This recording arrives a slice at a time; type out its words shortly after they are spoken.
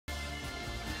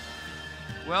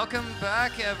Welcome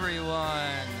back,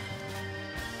 everyone.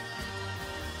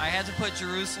 I had to put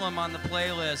Jerusalem on the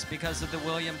playlist because of the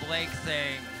William Blake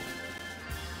thing.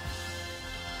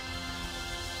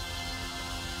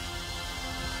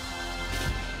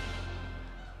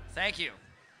 Thank you.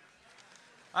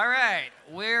 All right,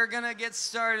 we're gonna get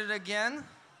started again.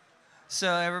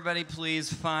 So everybody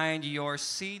please find your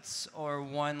seats or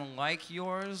one like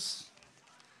yours.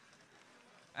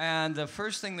 And the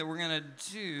first thing that we're gonna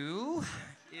do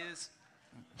is,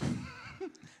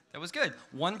 that was good.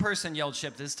 One person yelled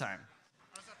ship this time.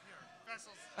 I was up here.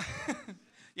 Vessels.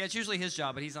 Yeah, it's usually his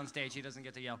job, but he's on stage, he doesn't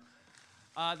get to yell.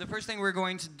 The first thing we're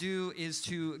going to do is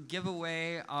to give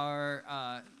away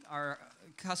our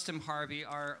custom Harvey.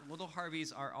 Our little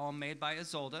Harveys are all made by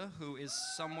Isolde, who is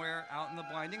somewhere out in the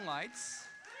blinding lights.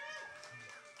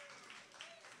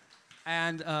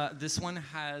 And this one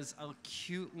has a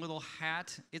cute little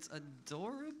hat. It's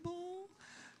adorable.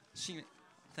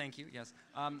 Thank you, yes.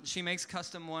 She makes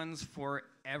custom ones for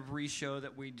every show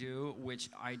that we do, which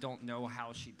I don't know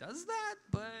how she does that,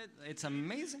 but it's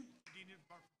amazing. You need to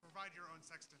provide your own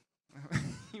sextant.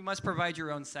 You must provide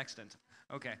your own sextant.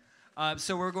 Okay.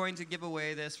 So we're going to give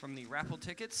away this from the raffle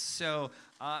tickets. So,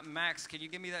 Max, can you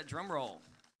give me that drum roll?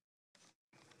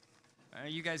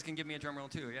 You guys can give me a drum roll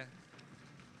too, yeah?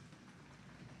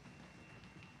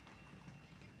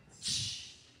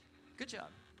 Good job.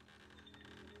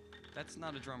 That's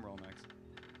not a drum roll, Max.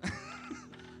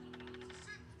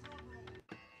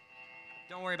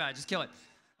 Don't worry about it, just kill it.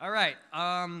 All right,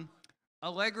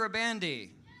 Allegra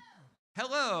Bandy.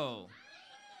 Hello.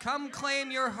 Come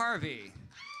claim your Harvey.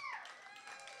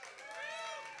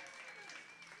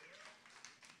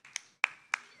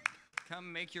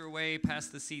 Come make your way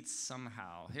past the seats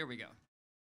somehow. Here we go.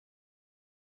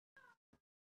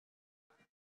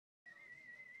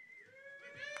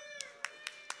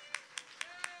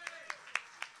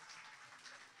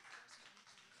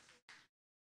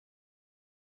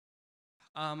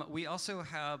 We also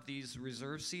have these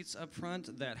reserve seats up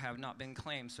front that have not been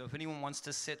claimed. So if anyone wants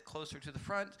to sit closer to the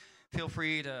front, feel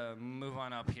free to move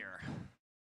on up here.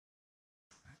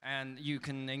 And you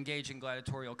can engage in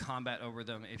gladiatorial combat over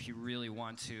them if you really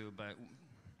want to, but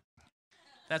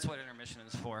that's what intermission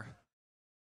is for.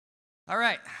 All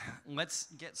right, let's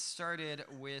get started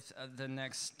with the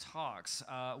next talks.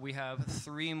 We have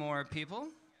 3 more people.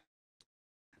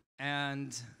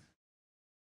 And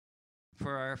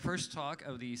for our first talk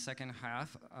of the second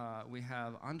half, we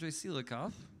have Andrey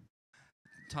Tselikov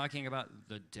talking about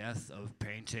the death of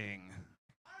painting.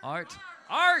 Art!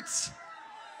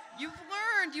 You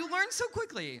learned so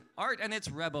quickly. Art and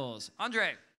its rebels.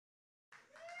 Andrey.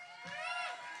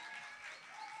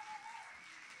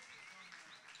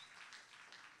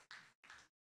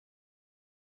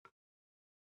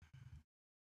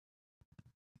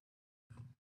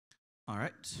 All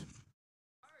right.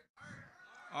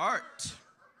 Art.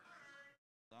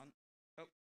 Oh.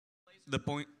 The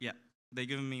point, yeah. They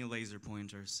given me a laser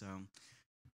pointer, so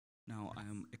now I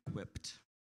am equipped.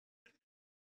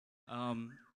 The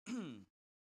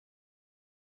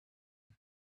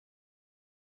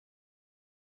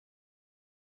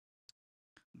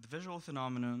visual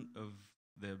phenomena of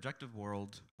the objective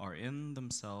world are in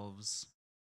themselves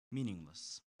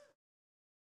meaningless.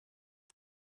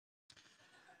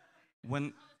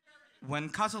 When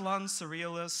Catalan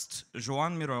surrealist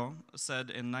Joan Miró said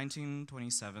in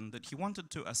 1927 that he wanted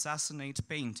to assassinate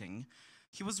painting,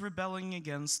 he was rebelling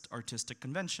against artistic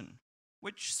convention,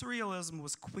 which surrealism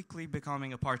was quickly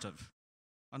becoming a part of.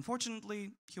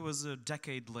 Unfortunately, he was a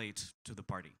decade late to the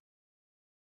party.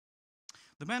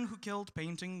 The man who killed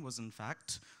painting was, in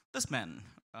fact, this man.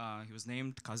 He was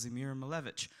named Kazimir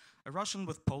Malevich, a Russian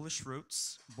with Polish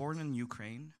roots, born in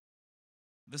Ukraine.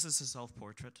 This is his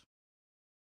self-portrait.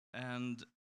 And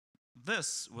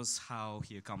this was how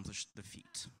he accomplished the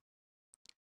feat.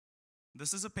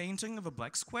 This is a painting of a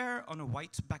black square on a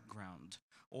white background,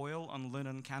 oil on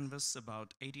linen canvas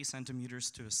about 80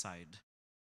 centimeters to a side.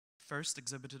 First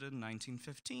exhibited in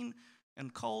 1915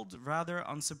 and called, rather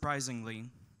unsurprisingly,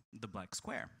 the Black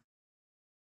Square.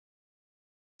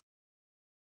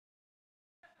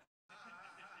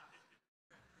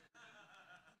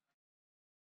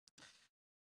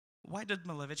 Why did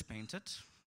Malevich paint it?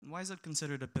 Why is it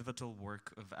considered a pivotal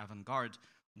work of avant-garde,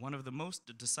 one of the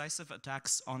most decisive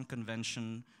attacks on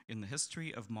convention in the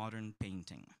history of modern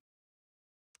painting?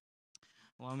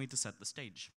 Allow me to set the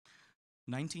stage.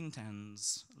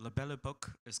 1910s, La Belle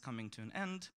Époque is coming to an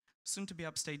end, soon to be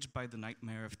upstaged by the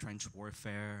nightmare of trench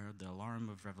warfare, the alarm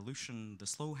of revolution, the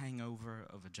slow hangover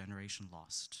of a generation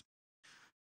lost.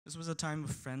 This was a time of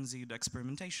frenzied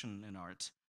experimentation in art,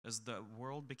 As the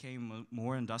world became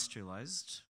more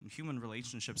industrialized, and human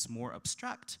relationships more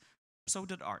abstract, so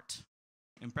did art.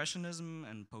 Impressionism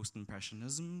and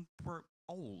post-impressionism were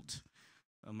old.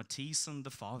 Matisse and the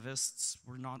Fauvists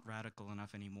were not radical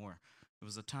enough anymore. It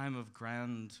was a time of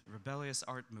grand, rebellious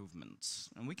art movements,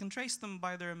 and we can trace them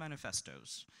by their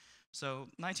manifestos. So,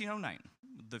 1909,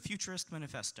 the Futurist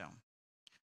Manifesto.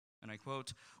 And I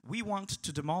quote, "We want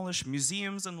to demolish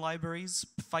museums and libraries,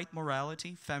 fight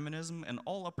morality, feminism, and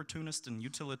all opportunist and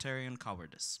utilitarian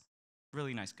cowardice."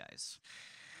 Really nice guys.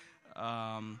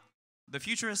 The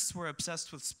futurists were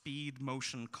obsessed with speed,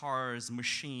 motion, cars,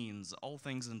 machines, all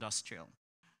things industrial,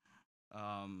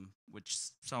 which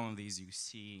some of these you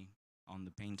see on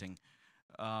the painting.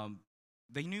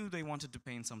 They knew they wanted to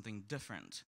paint something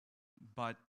different,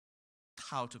 but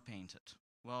how to paint it?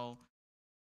 Well,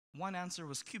 one answer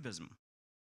was cubism,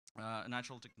 a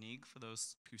natural technique for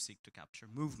those who seek to capture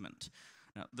movement.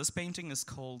 Now, this painting is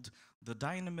called "The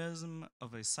Dynamism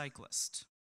of a Cyclist."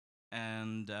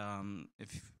 And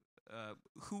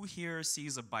who here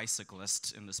sees a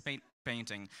bicyclist in this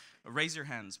painting? Raise your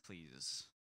hands, please.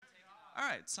 All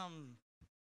right, some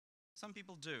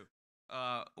people do.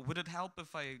 Would it help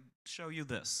if I show you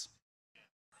this?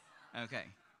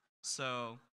 Okay,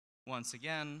 so once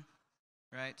again,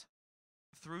 right,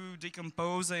 through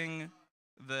decomposing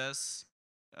this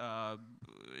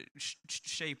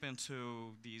shape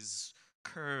into these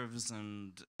curves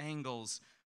and angles,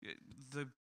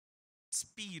 the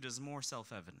speed is more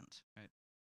self-evident, right?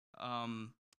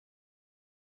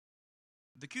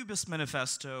 The Cubist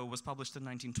Manifesto was published in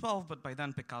 1912, but by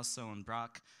then Picasso and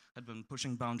Braque had been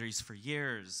pushing boundaries for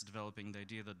years, developing the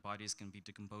idea that bodies can be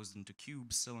decomposed into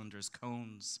cubes, cylinders,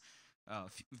 cones,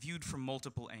 viewed from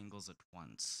multiple angles at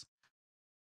once.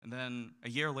 And then a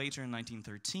year later, in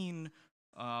 1913,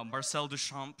 Marcel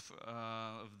Duchamp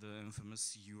of the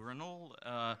infamous urinal,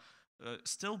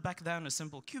 still back then a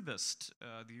simple cubist,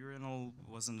 the urinal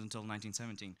wasn't until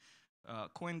 1917,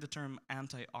 coined the term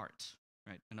anti-art,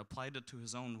 right, and applied it to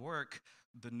his own work,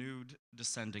 The Nude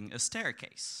Descending a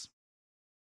Staircase,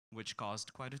 which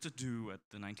caused quite a to-do at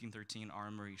the 1913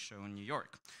 Armory show in New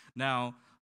York. Now,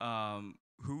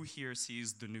 who here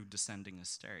sees The Nude Descending a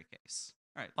Staircase?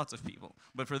 All right, lots of people.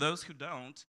 But for those who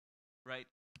don't, right,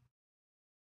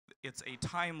 it's a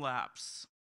time lapse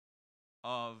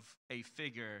of a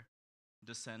figure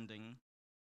descending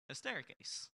a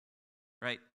staircase,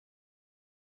 right?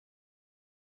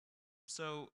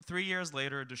 So 3 years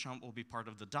later, Duchamp will be part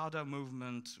of the Dada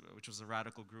movement, which was a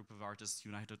radical group of artists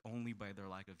united only by their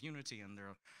lack of unity and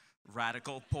their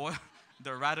radical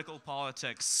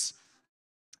politics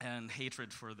and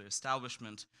hatred for the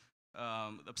establishment.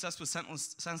 Obsessed with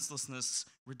senselessness,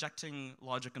 rejecting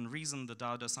logic and reason, the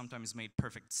Dada sometimes made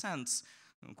perfect sense.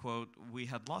 And quote, "We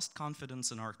had lost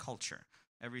confidence in our culture.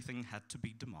 Everything had to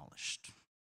be demolished."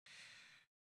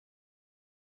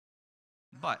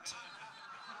 But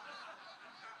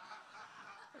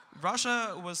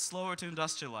Russia was slower to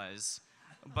industrialize,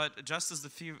 but just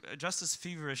as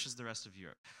feverish as the rest of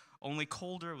Europe. Only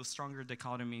colder with stronger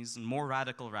dichotomies and more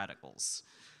radical radicals.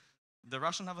 The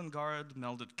Russian avant-garde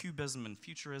melded cubism and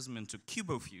futurism into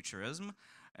cubo-futurism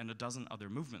and a dozen other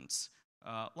movements,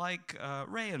 like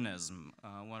Rayonism,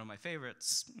 one of my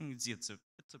favorites. It's a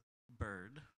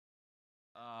bird.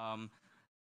 The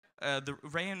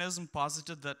Rayonism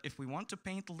posited that if we want to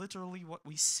paint literally what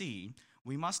we see,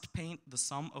 we must paint the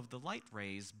sum of the light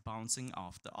rays bouncing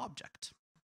off the object.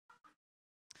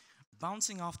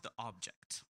 Bouncing off the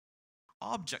object.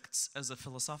 Objects as a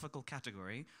philosophical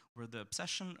category were the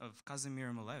obsession of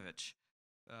Kazimir Malevich,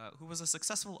 who was a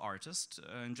successful artist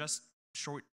and just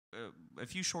a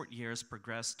few short years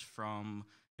progressed from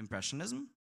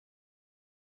Impressionism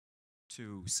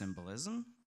to Symbolism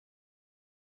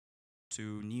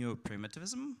to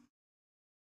Neo-Primitivism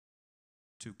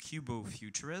to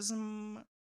Cubo-Futurism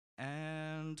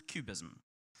and Cubism,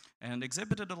 and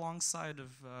exhibited alongside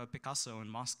of Picasso in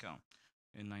Moscow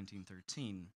in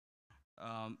 1913.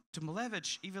 To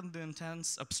Malevich, even the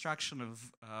intense abstraction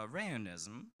of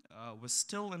Rayonism was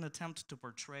still an attempt to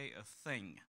portray a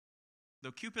thing.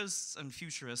 Though Cubists and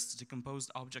Futurists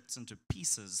decomposed objects into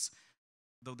pieces,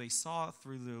 though they saw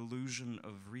through the illusion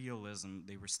of realism,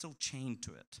 they were still chained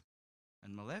to it.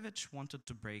 And Malevich wanted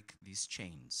to break these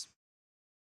chains.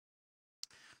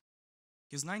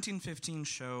 His 1915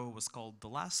 show was called The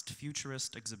Last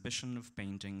Futurist Exhibition of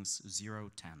Paintings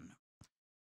 010.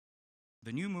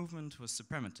 The new movement was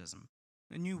suprematism,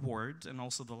 a new word and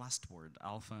also the last word,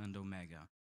 alpha and omega.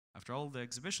 After all, the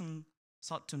exhibition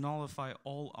sought to nullify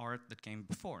all art that came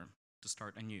before, to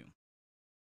start anew.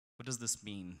 What does this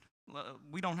mean?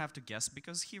 We don't have to guess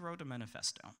because he wrote a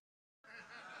manifesto.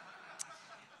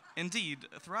 Indeed,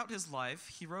 throughout his life,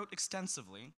 he wrote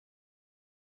extensively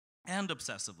and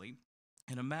obsessively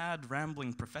in a mad,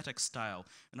 rambling, prophetic style,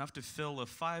 enough to fill a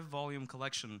 5-volume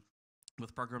collection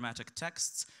with programmatic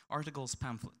texts, articles,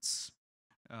 pamphlets.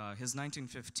 His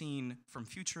 1915 From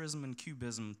Futurism and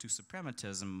Cubism to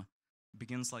Suprematism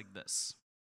begins like this.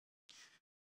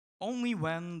 Only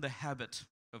when the habit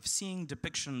of seeing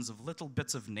depictions of little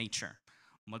bits of nature,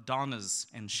 Madonnas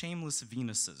and shameless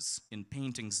Venuses in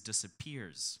paintings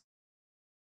disappears,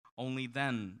 only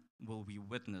then will we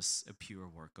witness a pure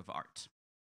work of art.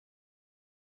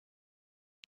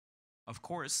 Of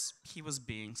course, he was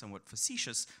being somewhat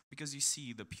facetious because you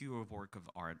see, the pure work of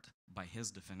art, by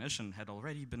his definition, had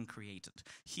already been created.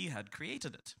 He had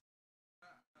created it.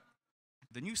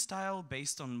 The new style,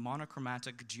 based on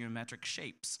monochromatic geometric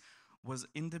shapes, was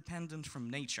independent from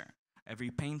nature,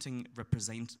 every painting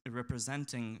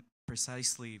representing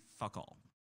precisely fuck all.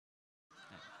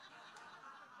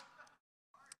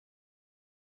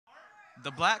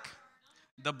 The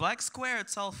black square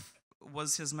itself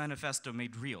was his manifesto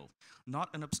made real,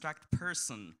 not an abstract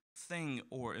person, thing,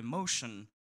 or emotion,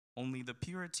 only the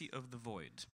purity of the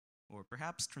void, or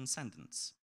perhaps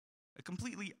transcendence, a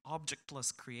completely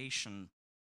objectless creation,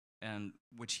 and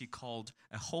which he called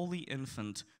a holy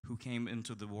infant who came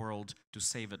into the world to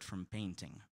save it from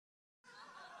painting.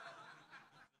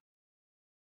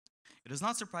 It is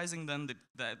not surprising then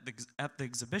that at the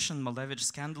exhibition, Malevich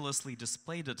scandalously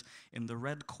displayed it in the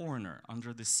red corner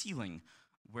under the ceiling,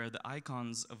 where the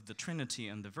icons of the Trinity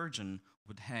and the Virgin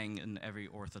would hang in every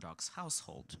Orthodox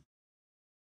household.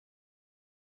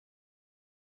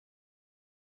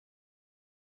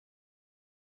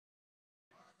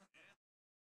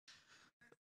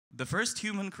 The first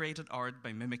human created art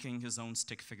by mimicking his own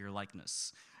stick figure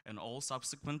likeness, and all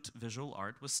subsequent visual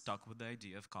art was stuck with the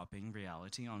idea of copying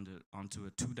reality onto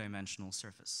a two-dimensional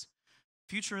surface.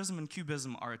 Futurism and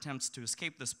Cubism are attempts to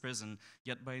escape this prison,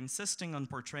 yet by insisting on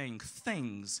portraying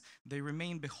things, they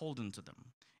remain beholden to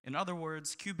them. In other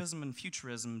words, Cubism and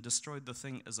Futurism destroyed the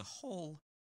thing as a whole.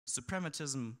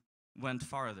 Suprematism went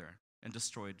farther and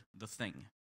destroyed the thing.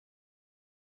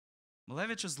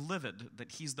 Malevich is livid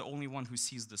that he's the only one who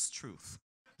sees this truth.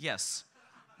 Yes,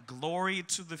 glory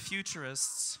to the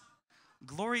futurists.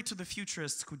 Glory to the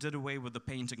futurists who did away with the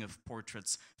painting of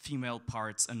portraits, female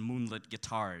parts, and moonlit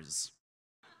guitars.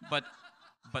 But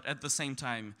at the same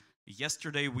time,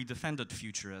 yesterday we defended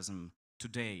futurism,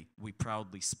 today we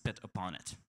proudly spit upon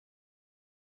it.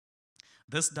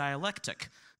 This dialectic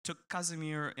took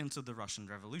Kazimir into the Russian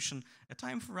Revolution, a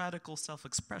time for radical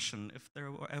self-expression, if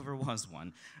there ever was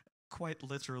one, quite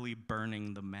literally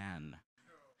burning the man.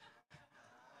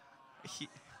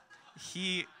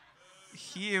 He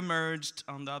emerged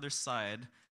on the other side,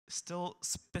 still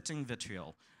spitting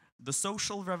vitriol. The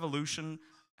social revolution,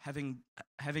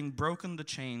 having broken the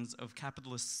chains of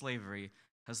capitalist slavery,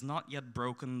 has not yet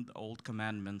broken the old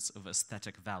commandments of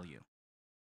aesthetic value.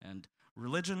 And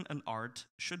religion and art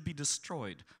should be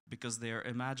destroyed because they are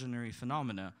imaginary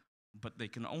phenomena, but they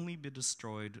can only be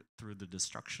destroyed through the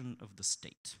destruction of the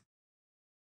state.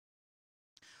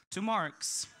 To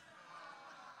Marx,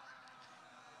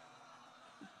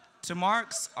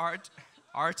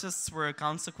 artists were a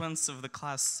consequence of the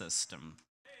class system.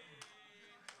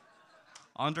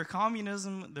 Under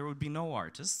communism, there would be no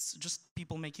artists, just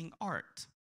people making art,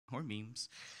 or memes.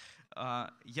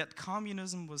 Yet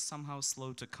communism was somehow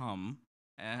slow to come,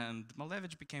 and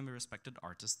Malevich became a respected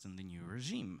artist in the new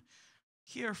regime.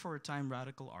 Here, for a time,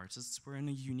 radical artists were in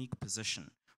a unique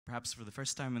position. Perhaps for the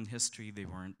first time in history, they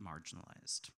weren't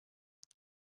marginalized.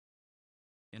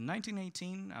 In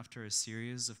 1918, after a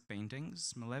series of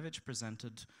paintings, Malevich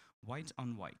presented White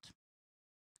on White.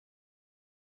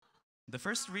 The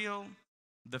first real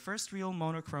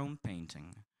monochrome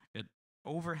painting. It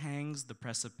overhangs the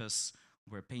precipice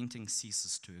where painting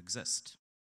ceases to exist.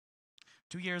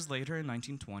 2 years later, in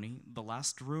 1920, the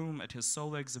last room at his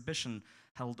solo exhibition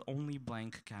held only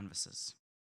blank canvases.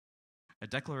 A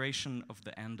declaration of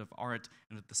the end of art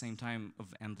and at the same time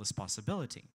of endless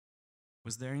possibility.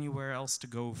 Was there anywhere else to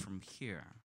go from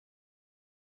here?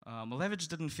 Malevich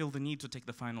didn't feel the need to take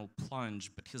the final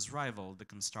plunge, but his rival, the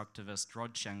constructivist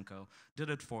Rodchenko,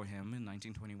 did it for him in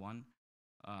 1921.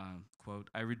 Quote,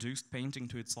 I reduced painting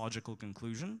to its logical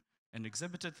conclusion and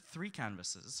exhibited 3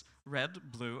 canvases,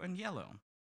 red, blue, and yellow.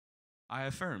 I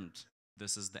affirmed,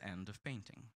 this is the end of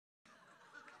painting.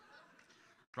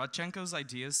 Rodchenko's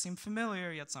ideas seem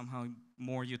familiar, yet somehow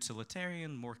more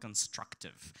utilitarian, more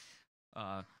constructive.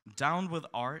 Down with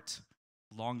art,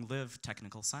 long live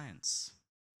technical science.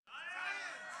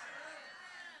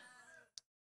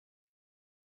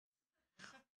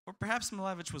 Or perhaps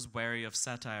Malevich was wary of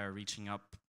satire reaching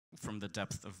up from the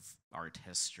depth of art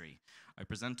history. I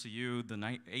present to you the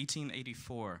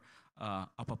 1884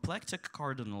 apoplectic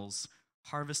cardinals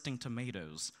harvesting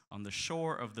tomatoes on the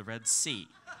shore of the Red Sea.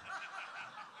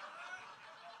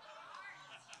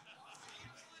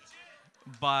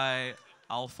 By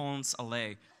Alphonse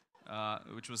Allais,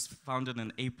 which was founded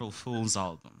in April Fool's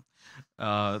album.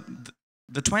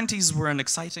 The 20s were an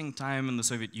exciting time in the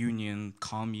Soviet Union: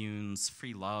 communes,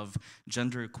 free love,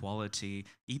 gender equality,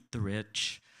 eat the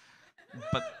rich.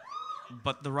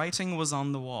 But the writing was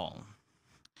on the wall.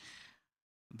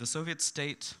 The Soviet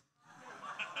state,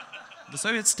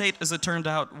 as it turned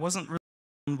out, wasn't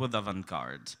really with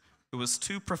avant-garde. It was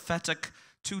too prophetic,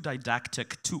 too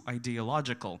didactic, too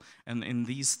ideological, and in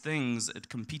these things, it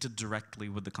competed directly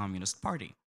with the Communist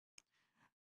Party.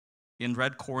 In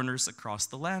red corners across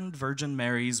the land, Virgin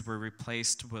Marys were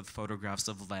replaced with photographs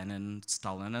of Lenin,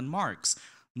 Stalin, and Marx,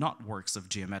 not works of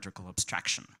geometrical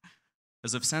abstraction.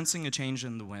 As if sensing a change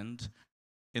in the wind,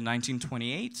 in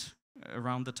 1928,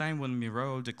 around the time when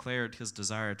Miro declared his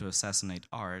desire to assassinate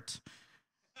art,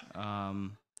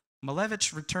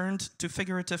 Malevich returned to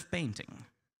figurative painting.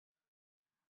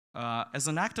 As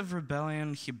an act of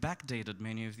rebellion, he backdated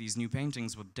many of these new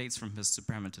paintings with dates from his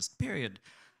suprematist period.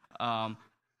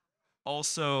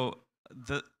 Also,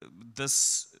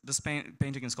 this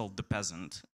painting is called The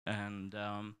Peasant, and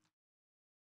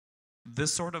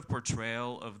this sort of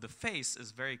portrayal of the face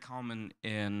is very common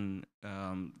in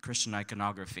Christian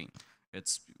iconography.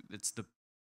 It's the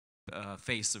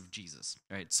face of Jesus,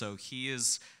 right? So he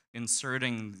is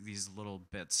inserting these little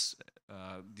bits,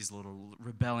 these little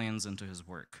rebellions into his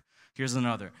work. Here's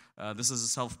another. This is a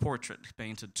self-portrait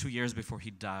painted 2 years before he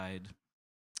died.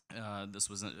 This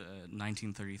was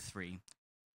 1933.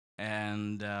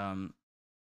 And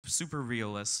super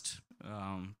realist.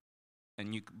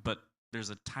 But there's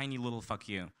a tiny little fuck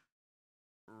you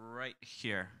right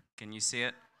here. Can you see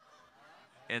it?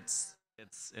 It's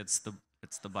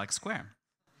the black square.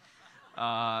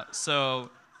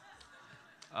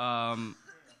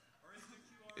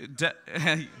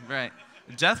 Right.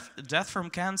 Death from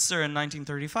cancer in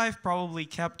 1935 probably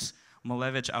kept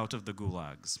Malevich out of the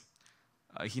gulags.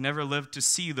 He never lived to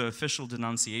see the official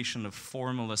denunciation of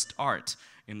formalist art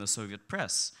in the Soviet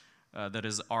press. That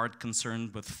is, art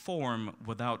concerned with form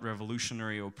without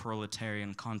revolutionary or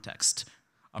proletarian context.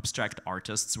 Abstract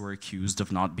artists were accused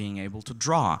of not being able to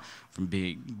draw, from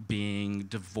being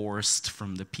divorced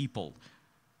from the people.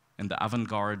 And the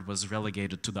avant-garde was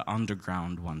relegated to the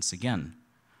underground once again.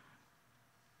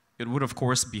 It would, of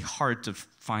course, be hard to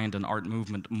find an art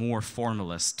movement more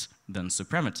formalist than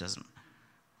suprematism.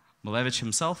 Malevich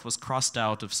himself was crossed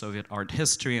out of Soviet art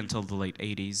history until the late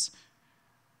 80s,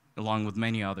 along with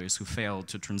many others who failed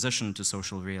to transition to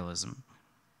social realism.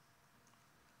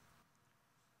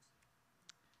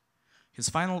 His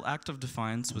final act of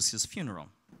defiance was his funeral,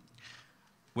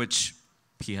 which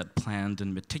he had planned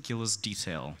in meticulous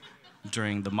detail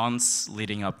during the months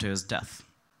leading up to his death.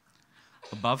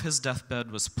 Above his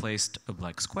deathbed was placed a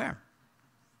black square.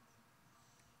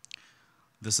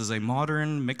 This is a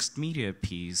modern mixed media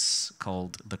piece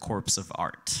called The Corpse of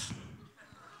Art.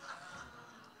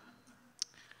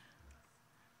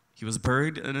 He was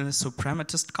buried in a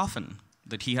suprematist coffin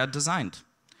that he had designed,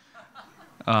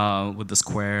 with the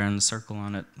square and the circle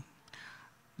on it.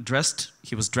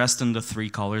 He was dressed in the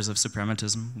 3 colors of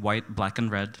suprematism: white, black,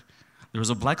 and red. There was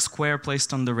a black square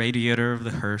placed on the radiator of the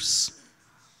hearse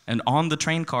and on the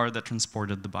train car that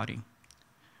transported the body.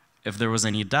 If there was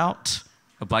any doubt,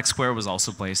 a black square was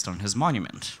also placed on his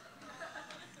monument.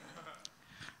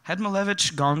 Had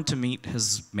Malevich gone to meet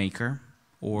his maker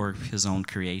or his own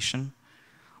creation?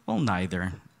 Well,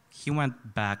 neither. He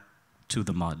went back to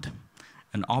the mud,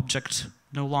 an object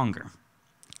no longer.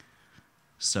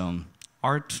 So,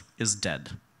 art is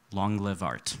dead. Long live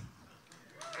art.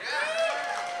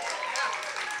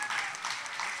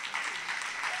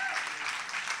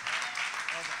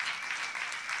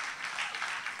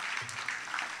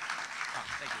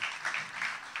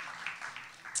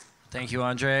 Thank you,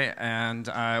 Andrey, and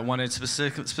I wanted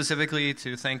specifically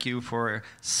to thank you for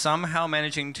somehow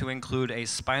managing to include a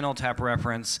Spinal Tap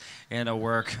reference in a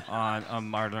work on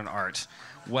modern art.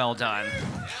 Well done.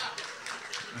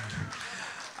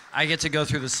 I get to go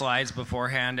through the slides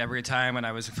beforehand every time, and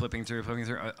I was flipping through.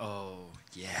 Oh,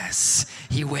 yes,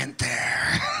 he went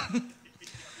there. All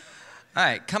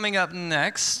right, coming up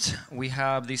next, we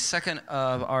have the second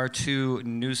of our 2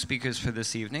 new speakers for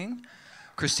this evening.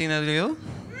 Christina Liu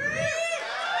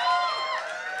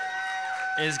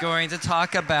is going to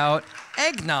talk about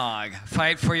eggnog.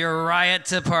 Fight for your riot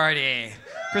to party.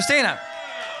 Christina.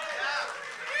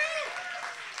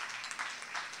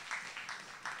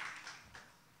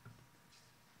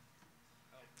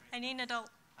 I need an adult.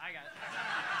 I got it.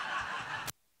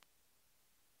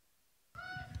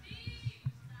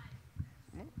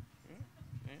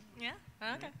 Yeah?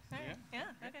 Okay. All right. Yeah,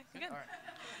 okay. You're good. All right.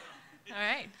 All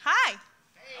right. Hi.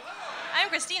 I'm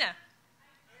Christina.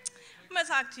 I'm going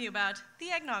to talk to you about the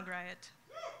eggnog riot.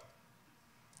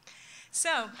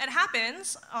 So, it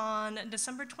happens on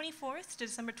December 24th to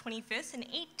December 25th in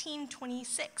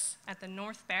 1826 at the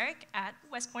North Barrack at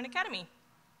West Point Academy.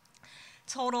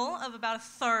 Total of about a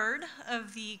third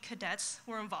of the cadets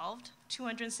were involved,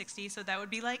 260, so that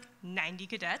would be like 90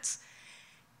 cadets.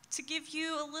 To give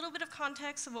you a little bit of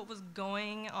context of what was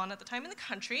going on at the time in the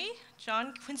country,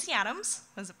 John Quincy Adams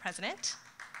was the president.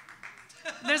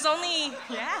 There's only,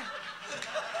 yeah.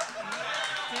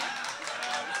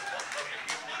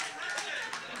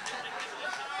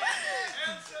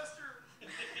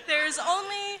 There's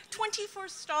only 24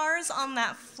 stars on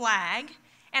that flag,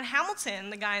 and Hamilton,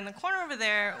 the guy in the corner over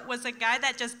there, was a guy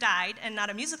that just died and not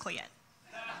a musical yet.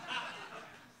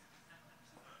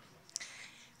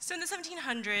 So in the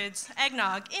 1700s,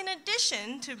 eggnog, in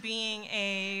addition to being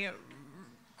a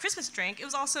Christmas drink, it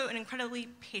was also an incredibly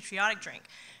patriotic drink.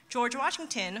 George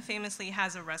Washington famously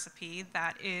has a recipe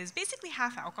that is basically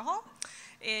half alcohol.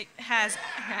 It has,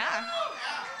 yeah,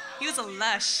 he was a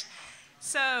lush.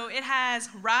 So it has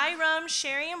rye, rum,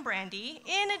 sherry, and brandy,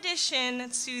 in addition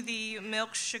to the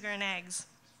milk, sugar, and eggs.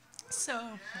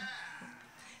 So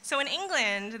in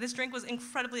England, this drink was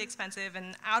incredibly expensive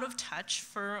and out of touch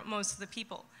for most of the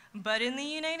people. But in the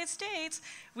United States,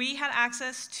 we had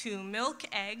access to milk,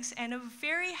 eggs, and a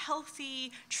very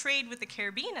healthy trade with the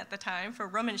Caribbean at the time for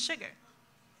rum and sugar.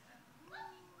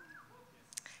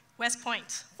 West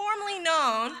Point, formerly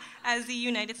known as the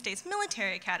United States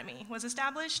Military Academy, was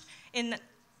established in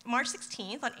March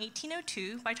 16th on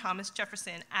 1802 by Thomas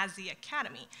Jefferson as the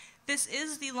Academy. This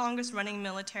is the longest running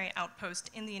military outpost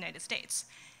in the United States.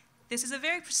 This is a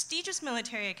very prestigious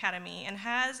military academy and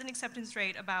has an acceptance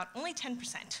rate about only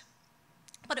 10%.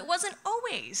 But it wasn't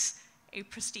always a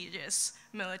prestigious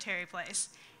military place.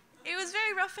 It was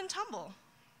very rough and tumble.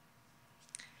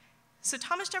 So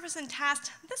Thomas Jefferson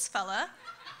tasked this fella,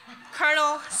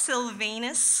 Colonel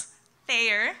Sylvanus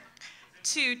Thayer,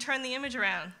 to turn the image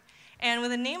around. And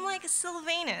with a name like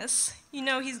Sylvanus, you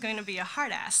know he's going to be a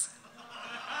hard ass.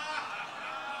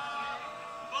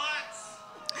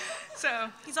 So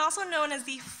he's also known as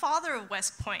the father of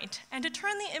West Point. And to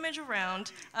turn the image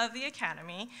around of the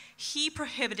academy, he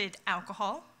prohibited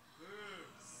alcohol,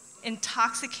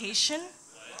 intoxication,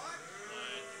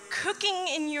 cooking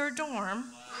in your dorm,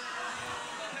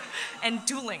 and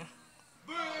dueling.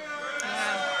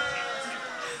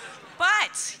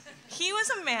 But he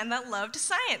was a man that loved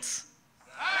science,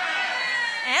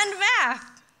 and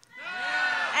math,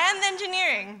 and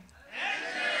engineering.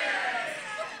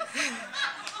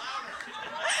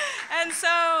 And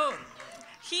so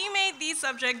he made these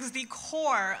subjects the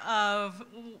core of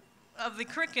the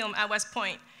curriculum at West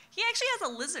Point. He actually has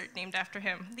a lizard named after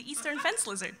him, the Eastern Fence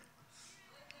Lizard.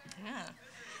 Yeah.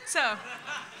 So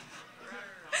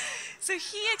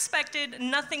he expected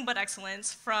nothing but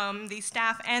excellence from the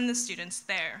staff and the students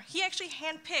there. He actually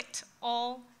handpicked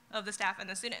all of the staff and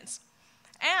the students.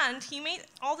 And he made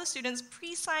all the students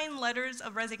pre-sign letters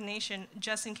of resignation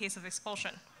just in case of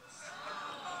expulsion.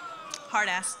 Hard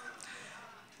ass.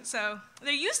 So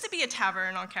there used to be a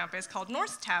tavern on campus called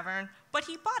North Tavern, but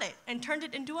he bought it and turned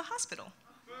it into a hospital.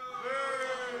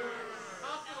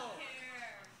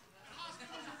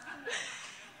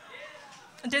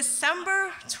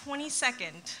 December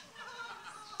 22nd,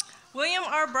 William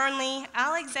R. Burnley,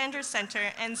 Alexander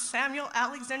Center, and Samuel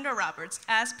Alexander Roberts,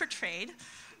 as portrayed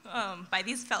by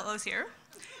these fellows here,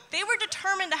 they were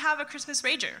determined to have a Christmas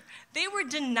rager. They were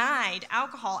denied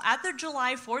alcohol at their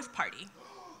July 4th party.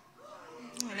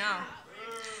 I know.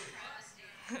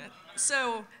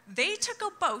 So they took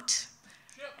a boat,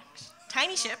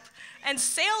 tiny ship, and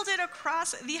sailed it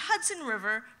across the Hudson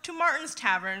River to Martin's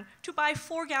Tavern to buy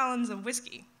 4 gallons of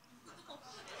whiskey.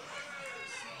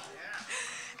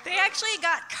 They actually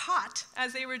got caught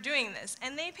as they were doing this,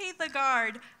 and they paid the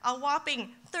guard a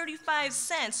whopping 35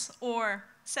 cents, or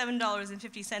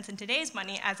 $7.50 in today's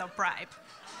money, as a bribe.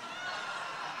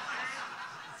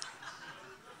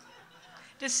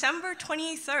 December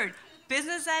 23rd,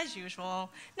 business as usual.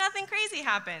 Nothing crazy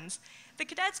happens. The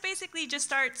cadets basically just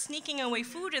start sneaking away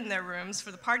food in their rooms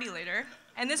for the party later,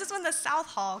 and this is when the South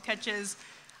Hall catches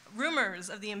rumors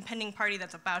of the impending party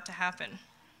that's about to happen.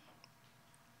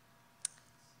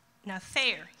 Now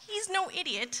Thayer, he's no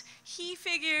idiot. He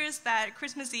figures that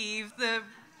Christmas Eve, the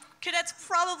cadets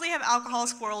probably have alcohol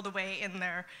squirreled away in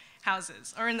their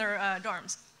houses, or in their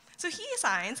dorms. So he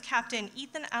assigns Captain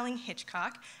Ethan Allen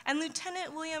Hitchcock and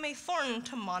Lieutenant William A. Thornton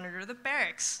to monitor the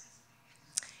barracks.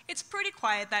 It's pretty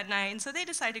quiet that night, and so they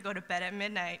decide to go to bed at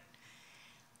midnight.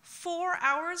 4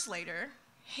 hours later,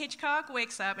 Hitchcock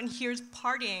wakes up and hears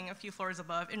partying a few floors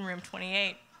above in room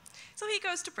 28. So he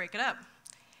goes to break it up.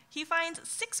 He finds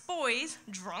 6 boys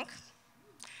drunk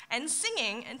and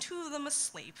singing, and 2 of them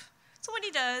asleep. So what he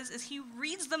does is he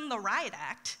reads them the Riot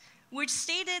Act, which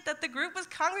stated that the group was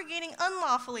congregating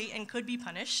unlawfully and could be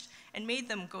punished, and made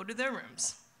them go to their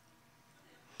rooms.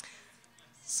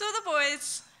 So the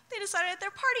boys, they decided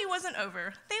their party wasn't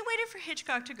over. They waited for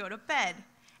Hitchcock to go to bed,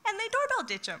 and they doorbell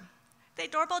ditch him. They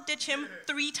doorbell ditch him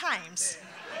 3 times.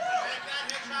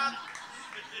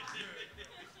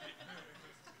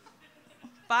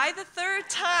 By the third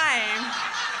time,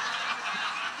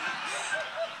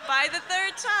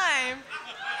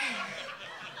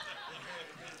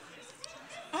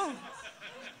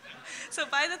 So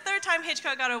by the third time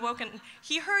Hitchcock got awoken,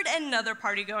 he heard another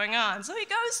party going on. So he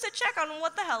goes to check on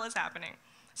what the hell is happening.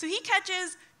 So he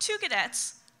catches 2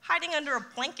 cadets hiding under a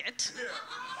blanket,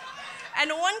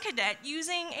 and 1 cadet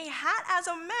using a hat as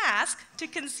a mask to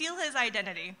conceal his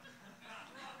identity.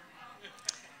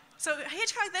 So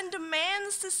Hitchcock then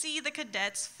demands to see the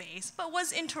cadet's face, but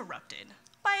was interrupted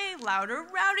by a louder,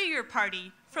 rowdier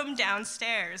party from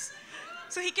downstairs.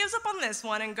 So he gives up on this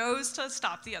one and goes to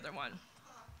stop the other one.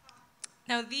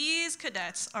 Now these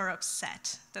cadets are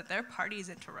upset that their party is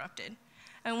interrupted,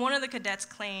 and one of the cadets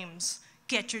claims,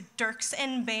 "Get your dirks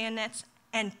and bayonets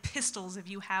and pistols if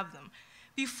you have them.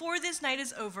 Before this night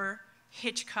is over,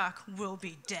 Hitchcock will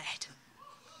be dead."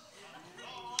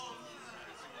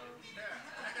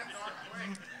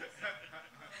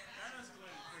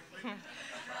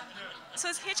 So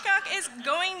as Hitchcock is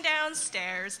going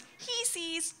downstairs, he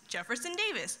sees Jefferson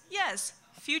Davis. Yes,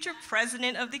 future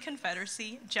president of the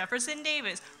Confederacy, Jefferson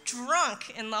Davis,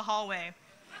 drunk in the hallway,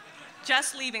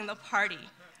 just leaving the party.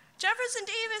 Jefferson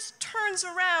Davis turns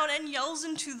around and yells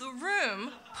into the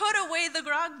room, "Put away the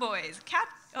grog boys.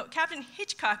 Captain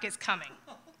Hitchcock is coming."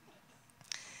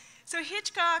 So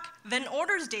Hitchcock then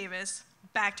orders Davis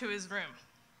back to his room.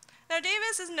 Now,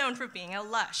 Davis is known for being a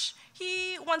lush.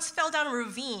 He once fell down a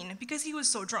ravine because he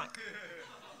was so drunk.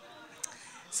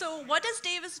 So what does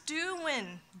Davis do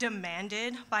when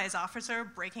demanded by his officer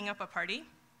breaking up a party?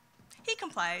 He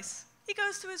complies. He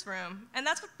goes to his room, and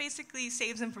that's what basically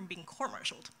saves him from being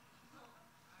court-martialed.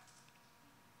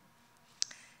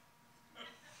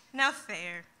 Now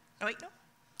Thornton.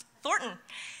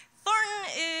 Thornton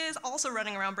is also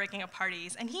running around breaking up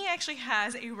parties, and he actually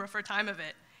has a rougher time of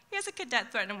it. He has a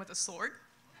cadet threaten him with a sword,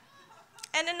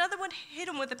 and another one hit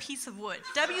him with a piece of wood,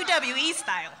 WWE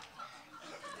style.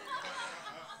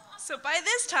 So by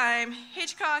this time,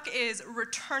 Hitchcock is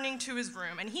returning to his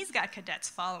room, and he's got cadets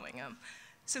following him.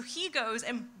 So he goes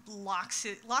and locks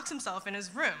himself in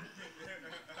his room.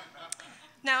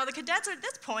 Now, the cadets are at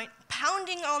this point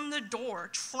pounding on the door,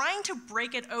 trying to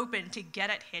break it open to get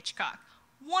at Hitchcock.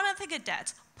 One of the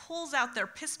cadets pulls out their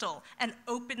pistol and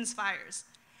opens fires.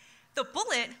 The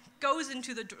bullet goes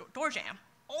into the door jamb,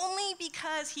 only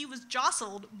because he was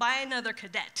jostled by another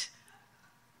cadet.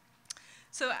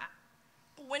 So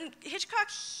when Hitchcock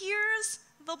hears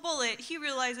the bullet, he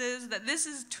realizes that this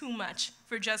is too much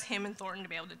for just him and Thornton to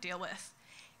be able to deal with.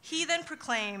 He then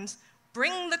proclaims,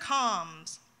 "Bring the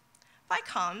comms." By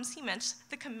comms, he meant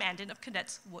the commandant of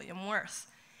cadets, William Worth.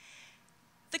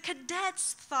 The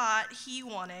cadets thought he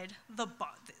wanted the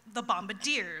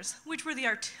bombardiers, which were the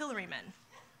artillerymen.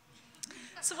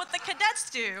 So what the cadets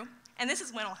do, and this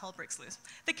is when all hell breaks loose,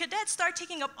 the cadets start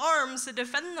taking up arms to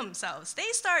defend themselves.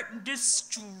 They start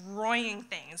destroying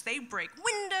things. They break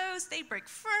windows, they break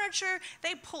furniture,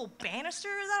 they pull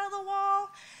banisters out of the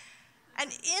wall.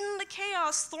 And in the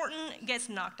chaos, Thornton gets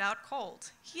knocked out cold.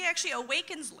 He actually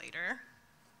awakens later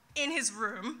in his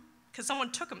room, because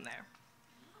someone took him there.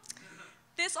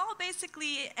 This all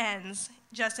basically ends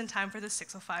just in time for the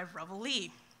 605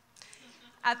 Reveille.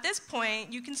 At this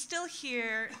point, you can still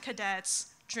hear cadets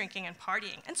drinking and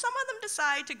partying, and some of them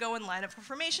decide to go and line up for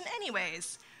formation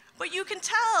anyways. But you can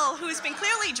tell who's been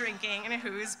clearly drinking and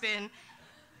who's been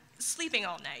sleeping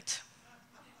all night.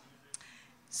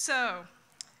 So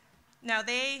now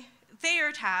they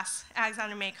are tasked,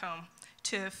 Alexander Macomb,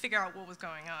 to figure out what was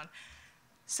going on.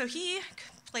 So he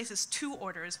places 2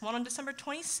 orders, one on December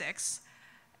 26th,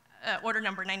 order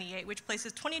number 98, which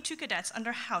places 22 cadets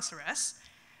under house arrest.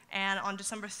 And on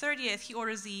December 30th, he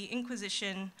orders the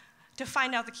Inquisition to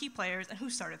find out the key players and who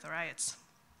started the riots.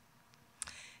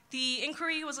 The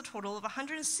inquiry was a total of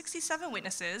 167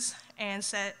 witnesses and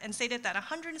stated that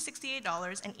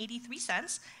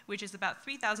 $168.83, which is about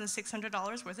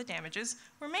 $3,600 worth of damages,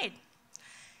 were made.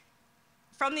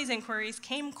 From these inquiries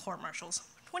came court-martials,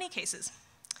 20 cases,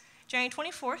 January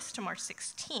 24th to March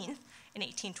 16th in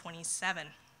 1827.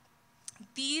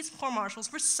 These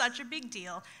court-martials were such a big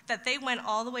deal that they went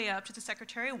all the way up to the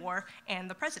Secretary of War and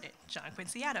the President, John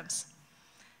Quincy Adams.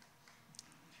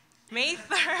 May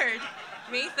 3rd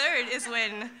is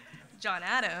when John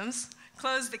Adams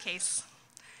closed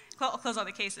all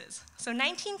the cases. So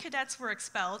 19 cadets were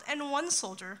expelled, and one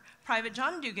soldier, Private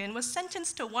John Dugan, was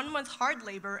sentenced to 1 month hard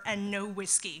labor and no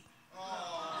whiskey.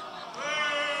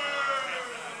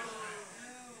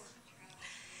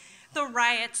 The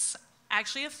riots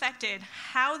actually affected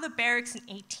how the barracks in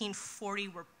 1840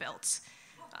 were built.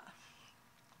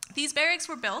 These barracks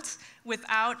were built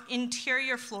without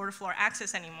interior floor-to-floor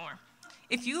access anymore.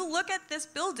 If you look at this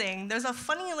building, there's a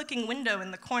funny-looking window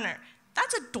in the corner.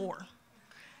 That's a door.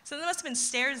 So there must have been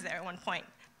stairs there at one point.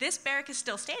 This barrack is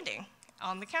still standing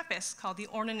on the campus, called the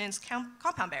Ordnance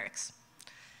Compound Barracks.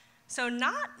 So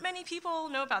not many people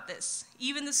know about this.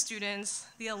 Even the students,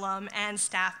 the alum, and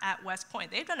staff at West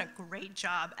Point, they've done a great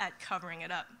job at covering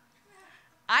it up.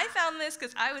 I found this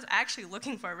because I was actually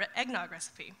looking for an eggnog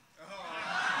recipe.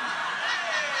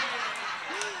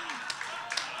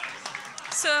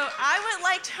 So I would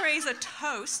like to raise a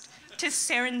toast to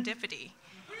serendipity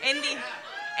and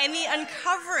the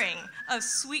uncovering of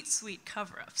sweet, sweet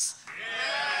cover-ups.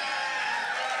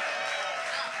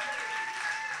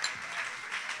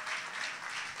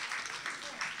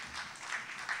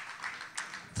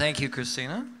 Thank you,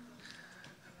 Christina,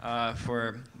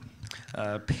 for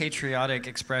a patriotic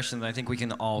expression that I think we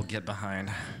can all get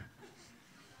behind.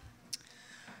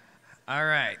 All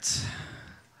right.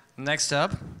 Next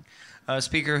up, a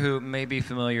speaker who may be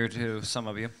familiar to some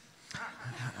of you.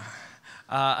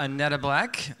 Annetta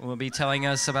Black will be telling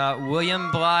us about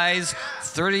William Bligh's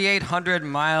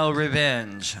 3,800-mile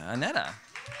revenge. Annetta.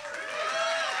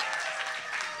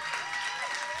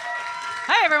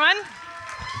 Hi, everyone.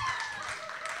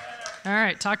 All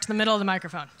right, talk to the middle of the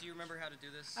microphone. Do you remember how to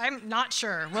do this? I'm not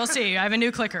sure. We'll see. I have a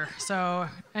new clicker, so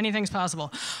anything's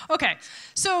possible. Okay,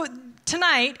 so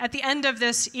tonight, at the end of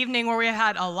this evening where we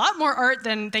had a lot more art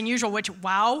than usual, which,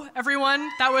 wow, everyone,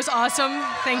 that was awesome.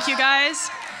 Thank you, guys.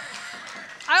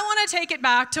 I want to take it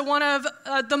back to one of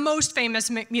the most famous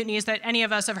mutinies that any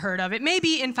of us have heard of. It may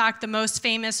be, in fact, the most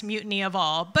famous mutiny of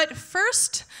all. But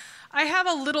first, I have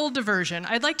a little diversion.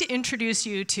 I'd like to introduce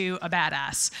you to a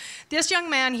badass. This young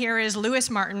man here is Louis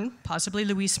Martin, possibly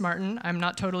Louis Martin, I'm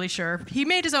not totally sure. He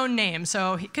made his own name,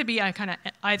 so he could be kind of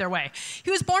either way. He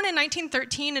was born in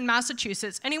 1913 in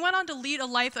Massachusetts, and he went on to lead a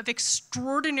life of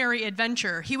extraordinary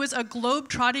adventure. He was a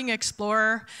globe-trotting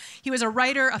explorer. He was a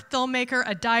writer, a filmmaker,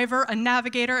 a diver, a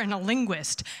navigator, and a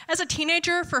linguist. As a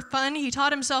teenager, for fun, he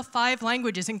taught himself 5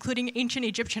 languages, including ancient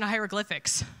Egyptian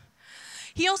hieroglyphics.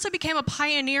 He also became a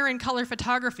pioneer in color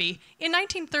photography. In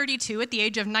 1932, at the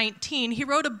age of 19, he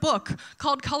wrote a book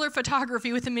called Color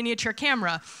Photography with a Miniature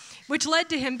Camera, which led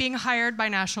to him being hired by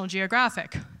National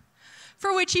Geographic,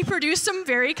 for which he produced some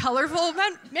very colorful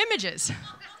images.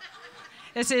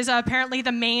 This is apparently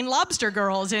the Maine lobster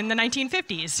girls in the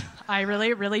 1950s. I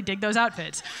really, really dig those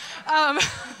outfits.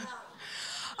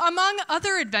 Among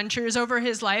other adventures over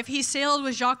his life, he sailed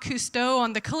with Jacques Cousteau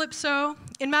on the Calypso.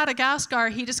 In Madagascar,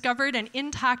 he discovered an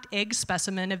intact egg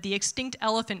specimen of the extinct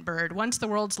elephant bird, once the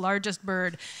world's largest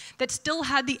bird, that still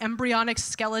had the embryonic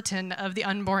skeleton of the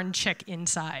unborn chick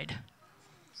inside.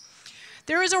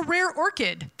 There is a rare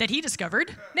orchid that he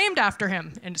discovered, named after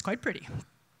him, and it's quite pretty.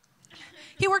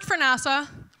 He worked for NASA,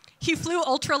 he flew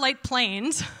ultralight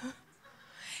planes,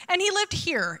 and he lived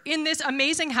here in this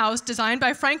amazing house designed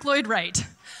by Frank Lloyd Wright.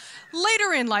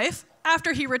 Later in life,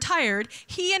 after he retired,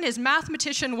 he and his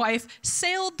mathematician wife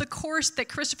sailed the course that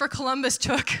Christopher Columbus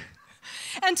took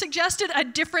and suggested a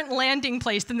different landing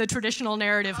place than the traditional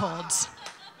narrative holds.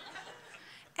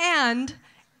 And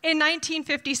in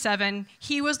 1957,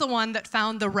 he was the one that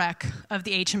found the wreck of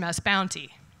the HMS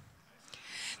Bounty.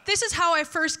 This is how I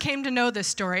first came to know this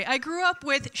story. I grew up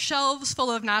with shelves full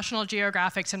of National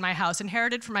Geographics in my house,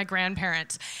 inherited from my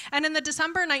grandparents. And in the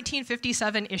December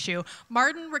 1957 issue,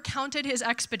 Martin recounted his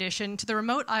expedition to the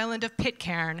remote island of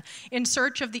Pitcairn in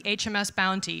search of the HMS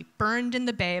Bounty, burned in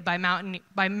the bay by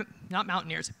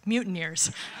mutineers,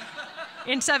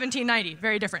 in 1790,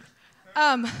 very different.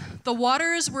 The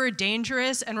waters were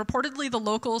dangerous, and reportedly the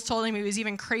locals told him he was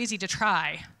even crazy to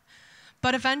try.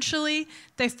 But eventually,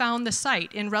 they found the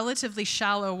site in relatively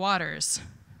shallow waters.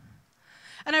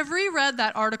 And I've reread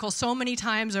that article so many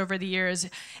times over the years,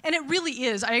 and it really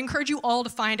is. I encourage you all to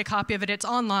find a copy of it. It's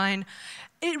online.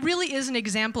 It really is an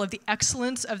example of the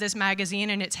excellence of this magazine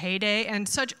in its heyday, and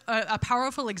such a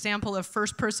powerful example of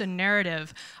first-person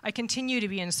narrative. I continue to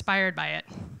be inspired by it.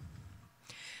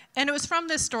 And it was from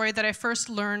this story that I first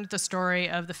learned the story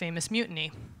of the famous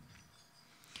mutiny.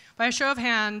 By a show of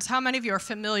hands, how many of you are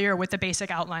familiar with the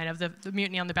basic outline of the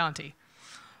mutiny on the Bounty?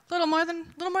 A little more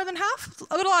than half?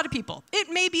 A lot of people. It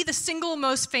may be the single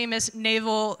most famous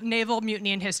naval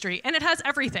mutiny in history, and it has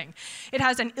everything. It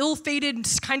has an ill-fated,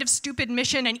 kind of stupid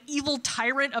mission, an evil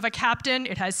tyrant of a captain.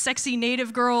 It has sexy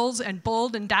native girls and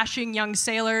bold and dashing young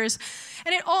sailors.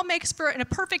 And it all makes for a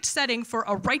perfect setting for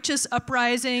a righteous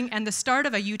uprising and the start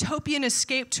of a utopian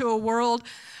escape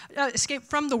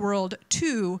from the world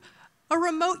to a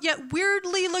remote yet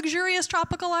weirdly luxurious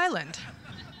tropical island.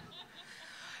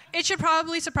 It should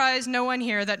probably surprise no one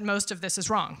here that most of this is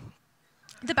wrong.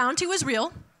 The Bounty was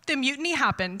real, the mutiny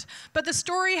happened, but the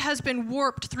story has been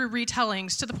warped through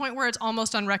retellings to the point where it's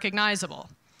almost unrecognizable.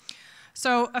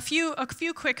 So a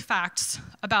few quick facts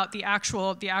about the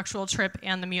actual trip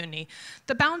and the mutiny.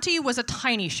 The Bounty was a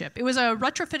tiny ship. It was a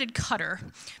retrofitted cutter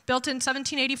built in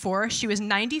 1784. She was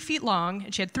 90 feet long,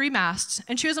 and she had 3 masts,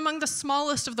 and she was among the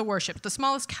smallest of the warships, the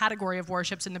smallest category of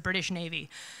warships in the British Navy.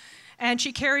 And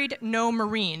she carried no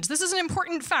Marines. This is an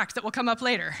important fact that will come up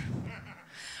later.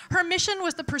 Her mission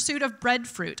was the pursuit of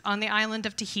breadfruit on the island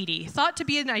of Tahiti, thought to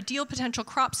be an ideal potential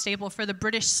crop staple for the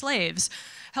British slaves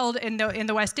held in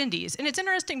the West Indies. And it's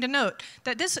interesting to note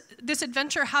that this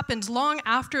adventure happens long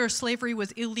after slavery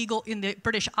was illegal in the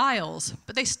British Isles,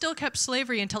 but they still kept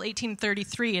slavery until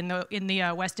 1833 in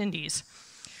the West Indies.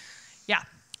 Yeah.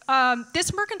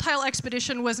 This mercantile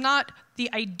expedition was not the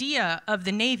idea of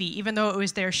the Navy, even though it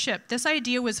was their ship. This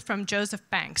idea was from Joseph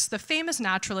Banks, the famous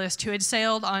naturalist who had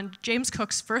sailed on James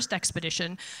Cook's first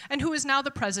expedition and who is now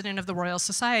the president of the Royal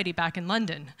Society back in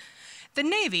London. The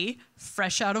Navy,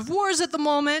 fresh out of wars at the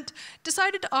moment,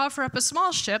 decided to offer up a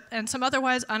small ship and some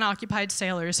otherwise unoccupied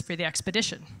sailors for the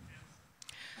expedition.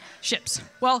 Ships.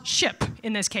 Well, ship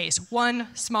in this case, one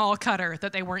small cutter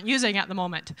that they weren't using at the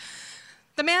moment.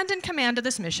 The man in command of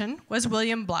this mission was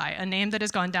William Bligh, a name that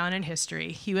has gone down in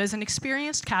history. He was an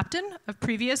experienced captain of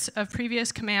previous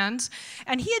commands,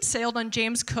 and he had sailed on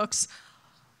James Cook's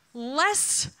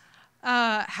less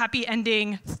happy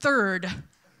ending third,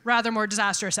 rather more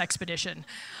disastrous expedition.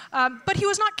 But he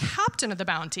was not captain of the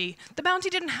Bounty. The Bounty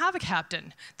didn't have a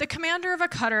captain. The commander of a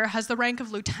cutter has the rank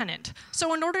of lieutenant.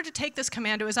 So in order to take this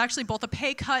command, it was actually both a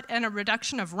pay cut and a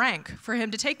reduction of rank for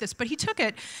him to take this. But he took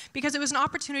it because it was an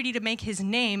opportunity to make his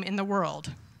name in the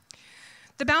world.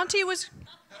 The Bounty was...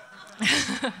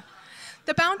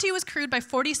 The Bounty was crewed by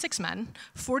 46 men,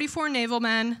 44 naval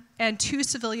men, and 2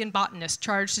 civilian botanists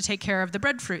charged to take care of the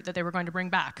breadfruit that they were going to bring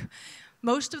back.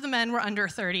 Most of the men were under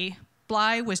 30.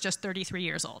 Bligh was just 33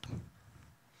 years old.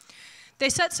 They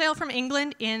set sail from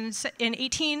England in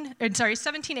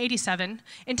 1787,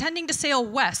 intending to sail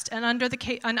west and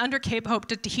under Cape Hope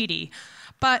to Tahiti.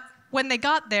 But when they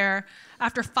got there,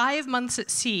 after 5 months at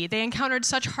sea, they encountered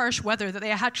such harsh weather that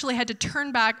they actually had to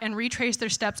turn back and retrace their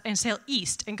steps and sail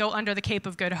east and go under the Cape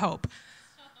of Good Hope.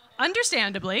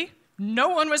 Understandably, no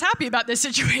one was happy about this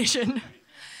situation.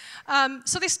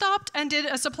 So they stopped and did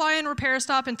a supply and repair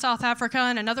stop in South Africa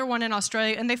and another one in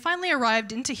Australia, and they finally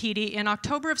arrived in Tahiti in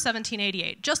October of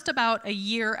 1788, just about a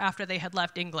year after they had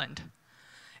left England.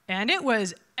 And it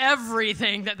was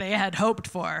everything that they had hoped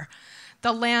for.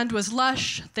 The land was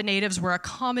lush, the natives were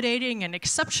accommodating and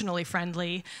exceptionally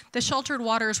friendly, the sheltered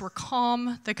waters were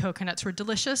calm, the coconuts were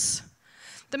delicious.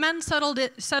 The men settled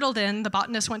in, the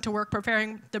botanists went to work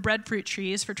preparing the breadfruit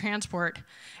trees for transport,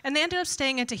 and they ended up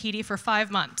staying in Tahiti for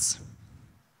 5 months.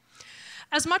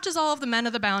 As much as all of the men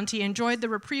of the Bounty enjoyed the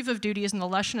reprieve of duties and the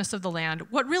lushness of the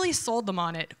land, what really sold them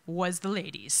on it was the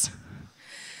ladies.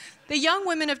 The young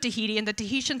women of Tahiti and the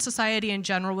Tahitian society in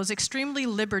general was extremely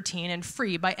libertine and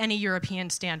free by any European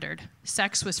standard.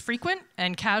 Sex was frequent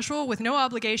and casual, with no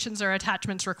obligations or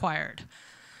attachments required.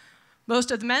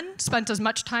 Most of the men spent as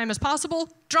much time as possible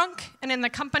drunk and in the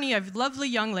company of lovely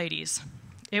young ladies.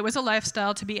 It was a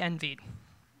lifestyle to be envied.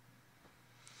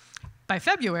 By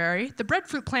February, the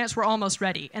breadfruit plants were almost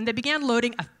ready, and they began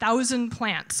loading 1,000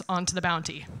 plants onto the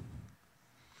Bounty.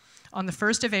 On the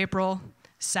 1st of April,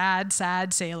 sad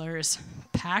sailors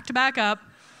packed back up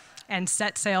and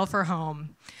set sail for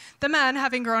home. The men,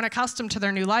 having grown accustomed to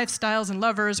their new lifestyles and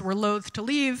lovers, were loath to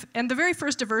leave, and the very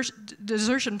first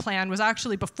desertion plan was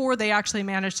actually before they actually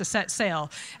managed to set sail,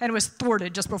 and was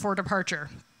thwarted just before departure.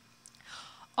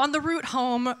 On the route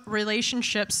home,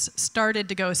 relationships started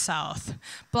to go south.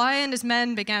 Bligh and his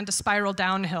men began to spiral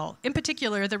downhill. In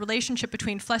particular, the relationship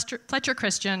between Fletcher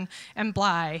Christian and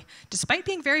Bligh, despite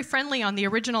being very friendly on the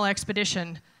original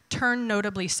expedition, turned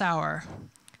notably sour.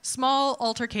 Small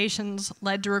altercations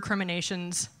led to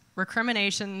recriminations.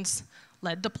 Recriminations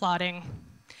led to plotting.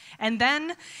 And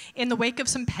then, in the wake of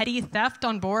some petty theft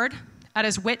on board, at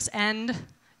his wits' end,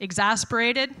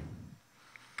 exasperated,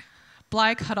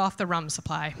 Bligh cut off the rum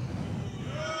supply.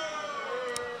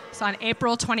 It's on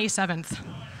April 27th.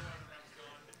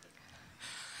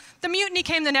 The mutiny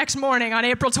came the next morning on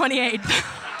April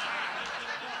 28th.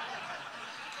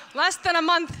 Less than a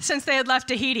month since they had left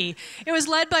Tahiti. It was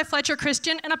led by Fletcher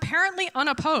Christian and apparently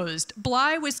unopposed.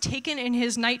 Bligh was taken in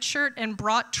his nightshirt and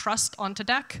brought trussed onto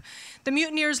deck. The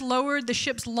mutineers lowered the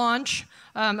ship's launch,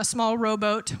 a small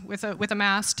rowboat with a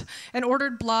mast, and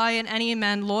ordered Bligh and any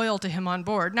men loyal to him on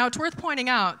board. Now, it's worth pointing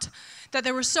out that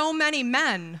there were so many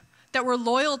men that were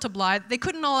loyal to Bligh, they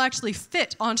couldn't all actually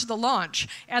fit onto the launch.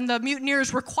 And the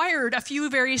mutineers required a few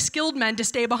very skilled men to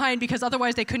stay behind because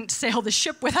otherwise they couldn't sail the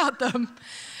ship without them.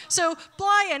 So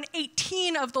Bligh and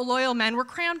 18 of the loyal men were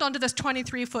crammed onto this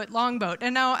 23-foot longboat.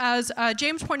 And now, as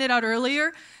James pointed out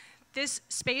earlier, this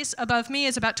space above me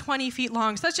is about 20 feet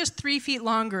long. So that's just 3 feet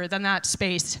longer than that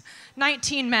space.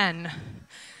 19 men.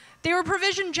 They were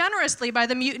provisioned generously by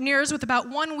the mutineers with about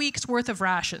 1 week's worth of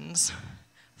rations.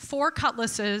 4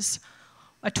 cutlasses,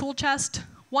 a tool chest,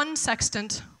 1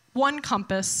 sextant, 1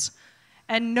 compass,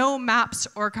 and no maps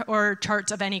or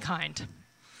charts of any kind.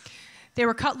 They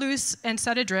were cut loose and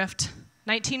set adrift,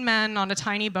 19 men on a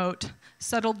tiny boat,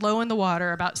 settled low in the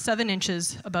water about 7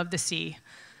 inches above the sea,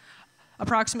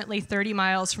 approximately 30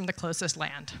 miles from the closest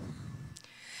land.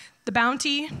 The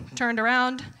Bounty turned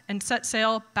around and set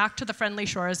sail back to the friendly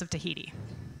shores of Tahiti.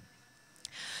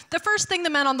 The first thing the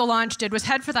men on the launch did was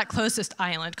head for that closest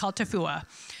island called Tefua.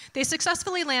 They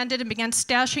successfully landed and began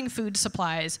stashing food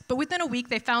supplies, but within a week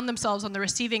they found themselves on the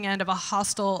receiving end of a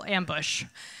hostile ambush.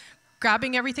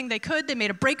 Grabbing everything they could, they made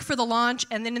a break for the launch,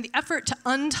 and then in the effort to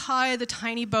untie the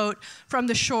tiny boat from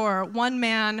the shore, 1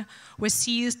 man was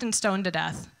seized and stoned to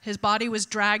death. His body was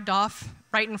dragged off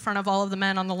right in front of all of the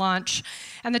men on the launch,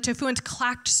 and the Tefuans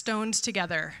clacked stones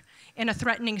together in a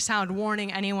threatening sound,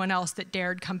 warning anyone else that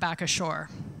dared come back ashore.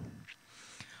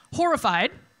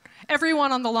 Horrified,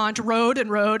 everyone on the launch rowed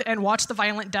and watched the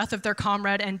violent death of their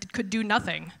comrade and could do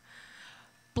nothing.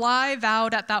 Bligh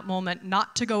vowed at that moment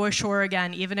not to go ashore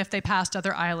again, even if they passed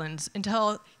other islands,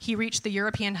 until he reached the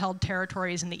European-held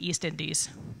territories in the East Indies.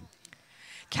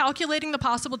 Calculating the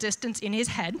possible distance in his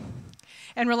head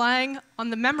and relying on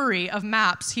the memory of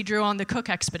maps he drew on the Cook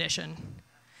expedition,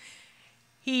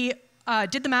 he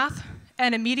did the math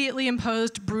and immediately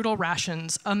imposed brutal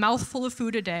rations, a mouthful of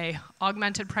food a day,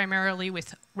 augmented primarily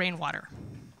with rainwater.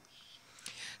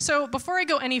 So before I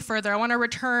go any further, I want to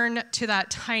return to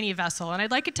that tiny vessel, and I'd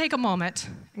like you to take a moment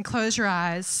and close your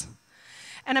eyes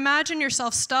and imagine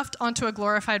yourself stuffed onto a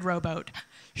glorified rowboat,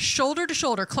 shoulder to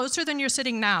shoulder, closer than you're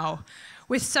sitting now,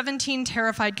 with 17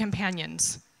 terrified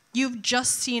companions. You've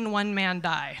just seen 1 man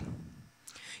die.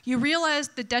 You realize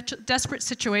the desperate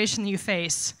situation you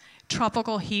face,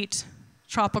 tropical heat,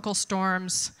 tropical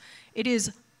storms. It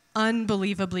is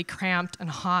unbelievably cramped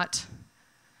and hot.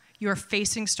 You are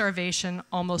facing starvation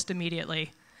almost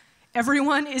immediately.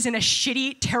 Everyone is in a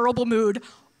shitty, terrible mood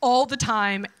all the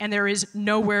time, and there is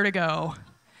nowhere to go.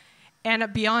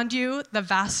 And beyond you, the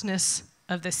vastness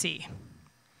of the sea.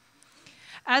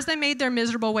 As they made their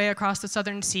miserable way across the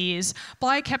southern seas,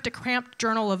 Bligh kept a cramped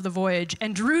journal of the voyage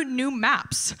and drew new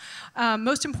maps.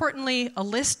 Most importantly, a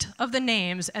list of the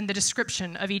names and the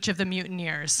description of each of the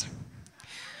mutineers.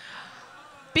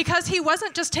 Because he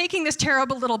wasn't just taking this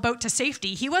terrible little boat to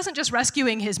safety, he wasn't just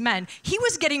rescuing his men, he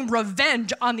was getting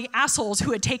revenge on the assholes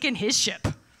who had taken his ship.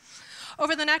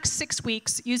 Over the next 6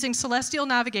 weeks, using celestial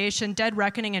navigation, dead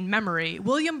reckoning, and memory,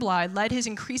 William Bligh led his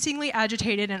increasingly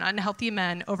agitated and unhealthy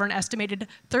men over an estimated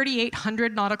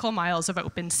 3,800 nautical miles of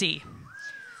open sea.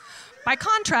 By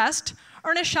contrast,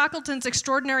 Ernest Shackleton's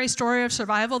extraordinary story of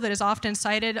survival that is often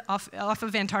cited off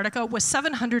of Antarctica was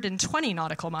 720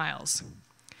 nautical miles.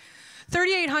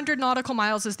 3,800 nautical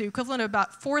miles is the equivalent of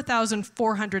about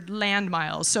 4,400 land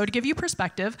miles. So to give you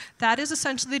perspective, that is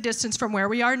essentially the distance from where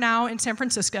we are now in San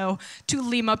Francisco to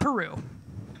Lima, Peru.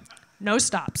 No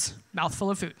stops, mouthful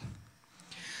of food.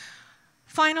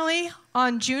 Finally,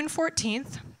 on June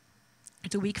 14th,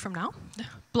 it's a week from now,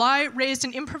 Bligh raised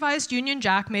an improvised Union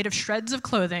Jack made of shreds of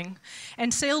clothing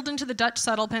and sailed into the Dutch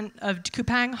settlement of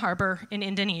Kupang Harbor in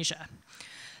Indonesia.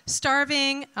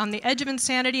 Starving, on the edge of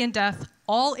insanity and death,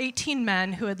 all 18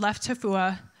 men who had left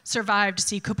Tefua survived to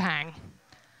see Kupang.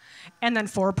 and then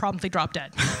 4 promptly dropped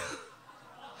dead.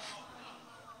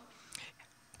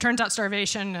 Turns out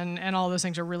starvation and all those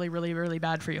things are really, really, really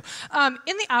bad for you.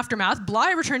 In the aftermath,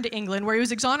 Bligh returned to England, where he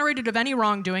was exonerated of any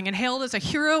wrongdoing and hailed as a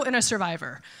hero and a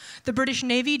survivor. The British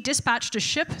Navy dispatched a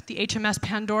ship, the HMS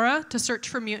Pandora, to search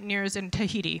for mutineers in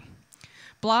Tahiti.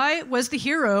 Bligh was the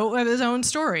hero of his own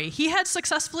story. He had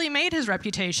successfully made his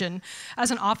reputation as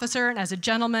an officer and as a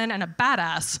gentleman and a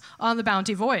badass on the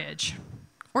Bounty voyage.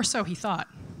 Or so he thought.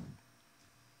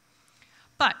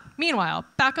 But meanwhile,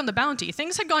 back on the Bounty,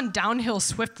 things had gone downhill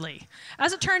swiftly.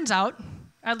 As it turns out,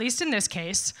 at least in this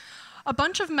case, a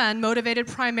bunch of men motivated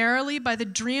primarily by the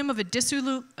dream of a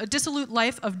dissolute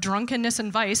life of drunkenness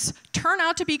and vice turn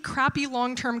out to be crappy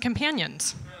long-term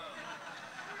companions.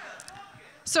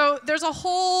 So there's a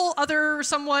whole other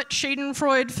somewhat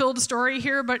Schadenfreude-filled story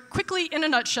here, but quickly, in a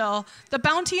nutshell, the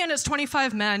Bounty and its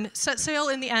 25 men set sail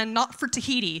in the end not for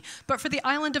Tahiti, but for the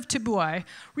island of Tibuai,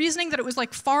 reasoning that it was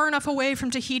like far enough away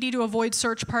from Tahiti to avoid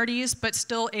search parties, but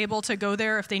still able to go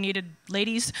there if they needed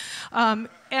ladies. And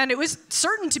it was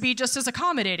certain to be just as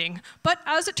accommodating. But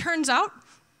as it turns out,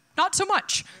 not so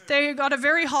much. They got a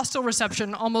very hostile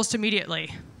reception almost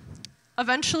immediately.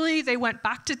 Eventually, they went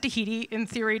back to Tahiti, in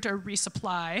theory, to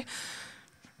resupply,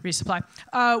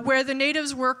 where the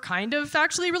natives were kind of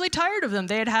actually really tired of them.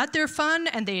 They had had their fun,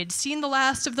 and they had seen the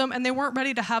last of them, and they weren't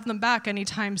ready to have them back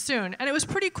anytime soon. And it was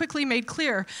pretty quickly made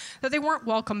clear that they weren't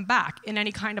welcome back in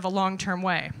any kind of a long-term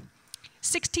way.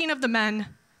 16 of the men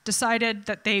decided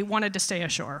that they wanted to stay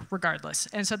ashore, regardless.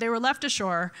 And so they were left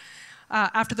ashore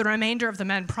after the remainder of the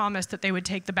men promised that they would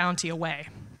take the Bounty away.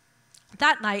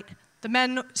 That night, the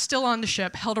men still on the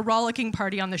ship held a rollicking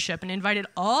party on the ship and invited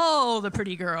all the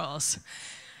pretty girls.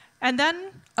 And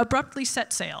then abruptly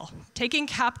set sail, taking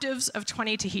captives of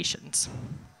 20 Tahitians.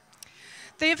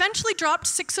 They eventually dropped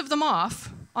 6 of them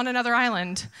off on another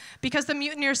island because the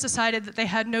mutineers decided that they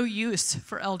had no use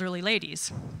for elderly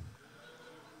ladies.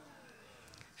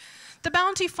 The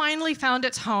Bounty finally found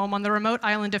its home on the remote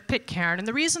island of Pitcairn, and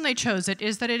the reason they chose it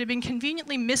is that it had been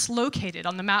conveniently mislocated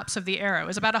on the maps of the era. It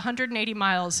was about 180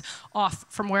 miles off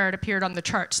from where it appeared on the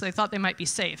chart, so they thought they might be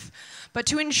safe. But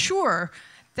to ensure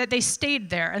that they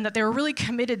stayed there and that they were really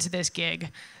committed to this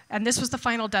gig, and this was the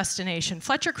final destination,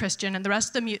 Fletcher Christian and the rest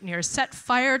of the mutineers set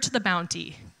fire to the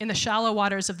Bounty in the shallow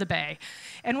waters of the bay.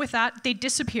 And with that, they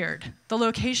disappeared. The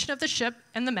location of the ship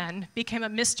and the men became a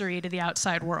mystery to the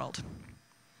outside world.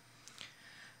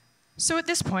 So at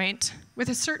this point, with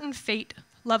a certain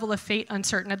level of fate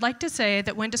uncertain, I'd like to say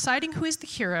that when deciding who is the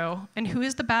hero and who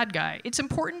is the bad guy, it's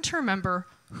important to remember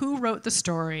who wrote the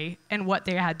story and what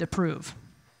they had to prove.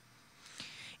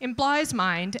 In Bligh's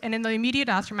mind, and in the immediate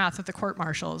aftermath of the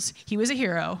court-martials, he was a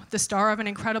hero, the star of an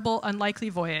incredible, unlikely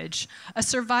voyage, a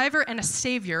survivor and a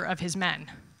savior of his men.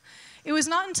 It was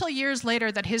not until years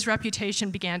later that his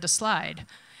reputation began to slide.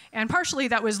 And partially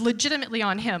that was legitimately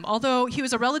on him, although he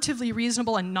was a relatively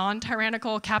reasonable and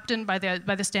non-tyrannical captain by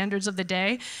the standards of the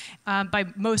day, by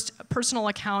most personal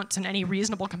accounts and any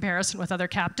reasonable comparison with other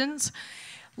captains.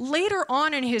 Later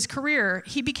on in his career,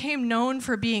 he became known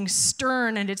for being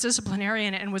stern and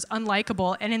disciplinarian and was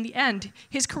unlikable, and in the end,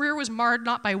 his career was marred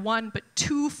not by 1, but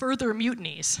 2 further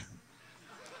mutinies.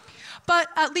 But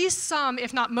at least some,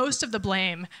 if not most of the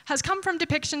blame, has come from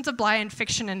depictions of Bligh in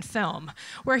fiction and film,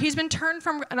 where he's been turned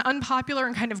from an unpopular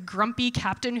and kind of grumpy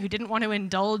captain who didn't want to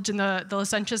indulge in the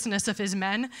licentiousness of his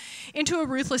men into a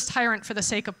ruthless tyrant for the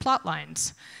sake of plot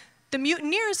lines. The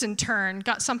mutineers, in turn,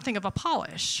 got something of a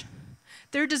polish.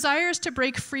 Their desires to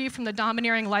break free from the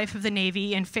domineering life of the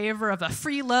Navy in favor of a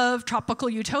free love tropical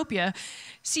utopia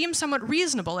seem somewhat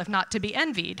reasonable, if not to be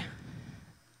envied.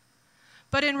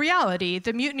 But in reality,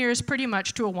 the mutineers pretty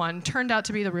much to a 1 turned out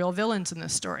to be the real villains in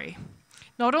this story.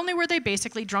 Not only were they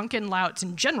basically drunken louts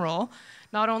in general,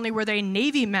 not only were they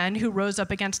Navy men who rose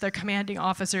up against their commanding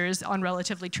officers on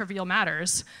relatively trivial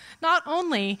matters, not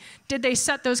only did they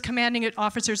set those commanding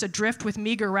officers adrift with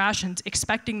meager rations,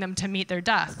 expecting them to meet their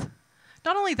death.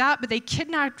 Not only that, but they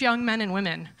kidnapped young men and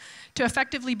women to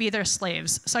effectively be their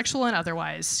slaves, sexual and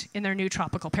otherwise, in their new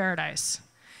tropical paradise.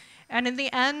 And in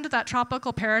the end, that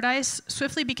tropical paradise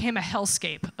swiftly became a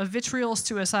hellscape of vitriol,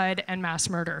 suicide, and mass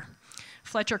murder.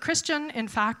 Fletcher Christian, in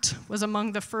fact, was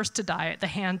among the first to die at the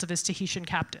hands of his Tahitian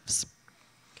captives.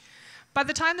 By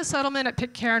the time the settlement at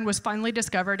Pitcairn was finally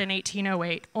discovered in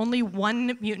 1808, only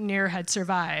 1 mutineer had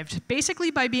survived,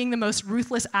 basically by being the most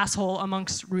ruthless asshole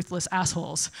amongst ruthless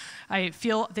assholes. I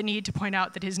feel the need to point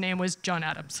out that his name was John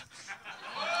Adams.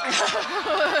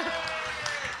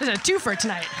 There's a 2-fer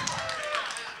tonight.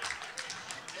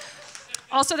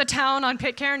 Also, the town on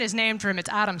Pitcairn is named for him. It's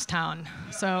Adamstown.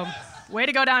 So, way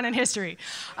to go down in history.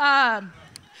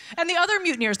 And the other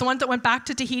mutineers, the ones that went back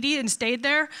to Tahiti and stayed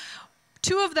there,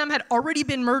 2 of them had already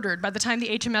been murdered by the time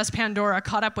the HMS Pandora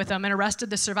caught up with them and arrested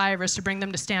the survivors to bring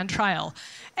them to stand trial.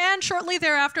 And shortly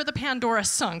thereafter, the Pandora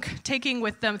sunk, taking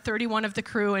with them 31 of the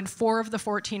crew and 4 of the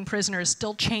 14 prisoners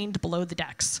still chained below the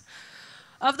decks.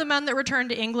 Of the men that returned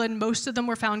to England, most of them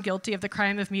were found guilty of the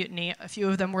crime of mutiny. A few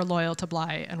of them were loyal to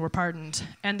Bligh and were pardoned,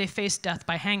 and they faced death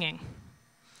by hanging.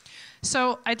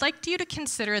 So I'd like you to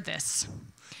consider this.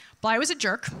 Bligh was a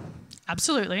jerk,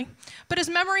 absolutely, but his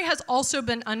memory has also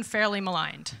been unfairly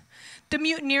maligned. The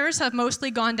mutineers have mostly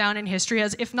gone down in history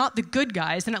as, if not the good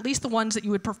guys, then at least the ones that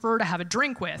you would prefer to have a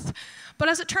drink with. But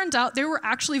as it turns out, they were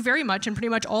actually very much, in pretty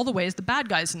much all the ways, the bad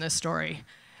guys in this story.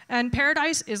 And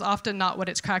paradise is often not what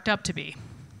it's cracked up to be.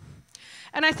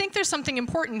 And I think there's something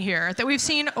important here that we've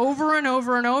seen over and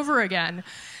over and over again,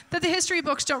 that the history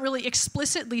books don't really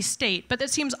explicitly state, but that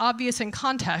seems obvious in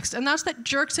context, and that's that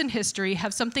jerks in history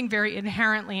have something very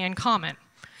inherently in common.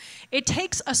 It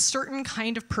takes a certain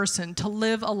kind of person to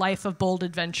live a life of bold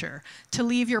adventure, to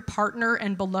leave your partner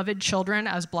and beloved children,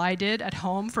 as Bligh did, at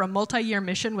home for a multi-year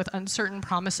mission with uncertain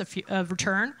promise of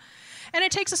return. And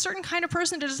it takes a certain kind of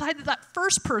person to decide that that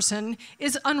first person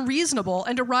is unreasonable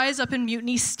and to rise up in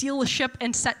mutiny, steal a ship,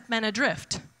 and set men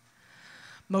adrift.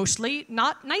 Mostly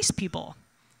not nice people.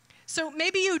 So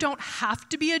maybe you don't have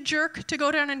to be a jerk to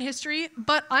go down in history,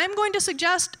 but I'm going to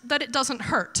suggest that it doesn't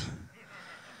hurt.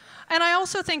 And I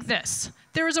also think this.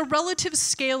 There is a relative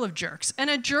scale of jerks, and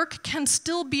a jerk can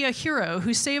still be a hero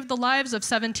who saved the lives of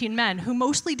 17 men who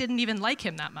mostly didn't even like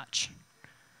him that much.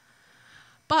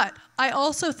 But I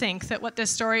also think that what this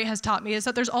story has taught me is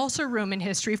that there's also room in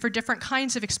history for different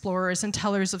kinds of explorers and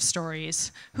tellers of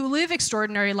stories who live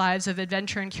extraordinary lives of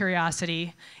adventure and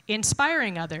curiosity,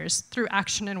 inspiring others through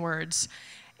action and words,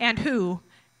 and who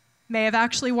may have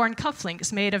actually worn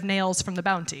cufflinks made of nails from the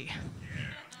Bounty.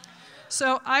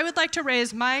 So I would like to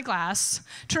raise my glass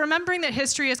to remembering that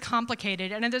history is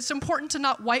complicated and that it's important to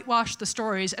not whitewash the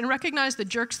stories and recognize the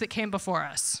jerks that came before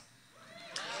us.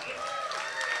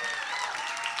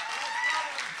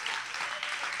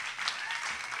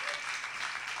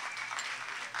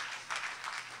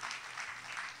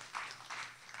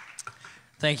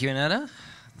 Thank you, Annetta.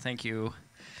 Thank you.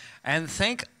 And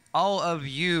thank all of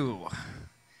you.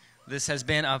 This has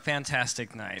been a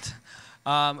fantastic night.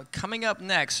 Coming up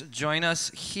next, join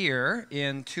us here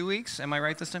in 2 weeks. Am I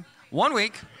right this time? 1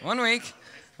 week. 1 week.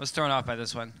 I was thrown off by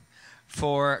this one.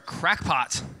 For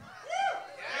Crackpot.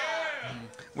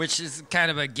 Which is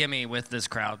kind of a gimme with this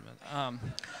crowd.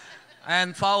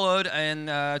 And followed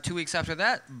in 2 weeks after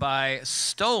that by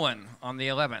Stolen on the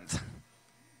 11th.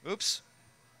 Oops.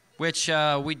 Which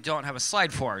we don't have a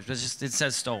slide for. It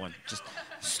says stolen. Just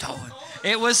stolen.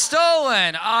 It was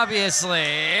stolen, obviously.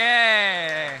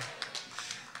 Yay.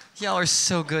 Y'all are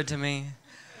so good to me.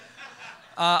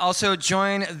 Also,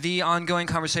 join the ongoing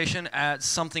conversation at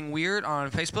Something Weird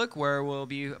on Facebook, where we'll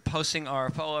be posting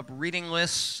our follow-up reading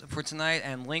lists for tonight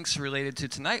and links related to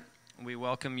tonight. We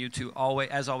welcome you to,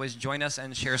 as always, join us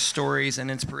and share stories and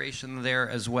inspiration there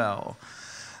as well.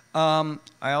 I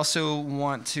also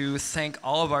want to thank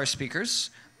all of our speakers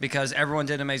because everyone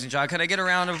did an amazing job. Can I get a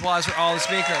round of applause for all the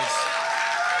speakers?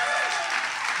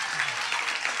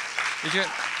 Did you?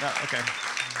 No, okay.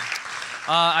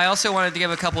 I also wanted to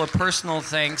give a couple of personal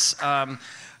thanks.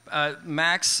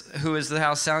 Max, who is the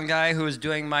house sound guy, who is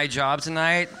doing my job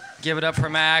tonight. Give it up for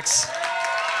Max.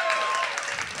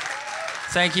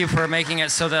 Thank you for making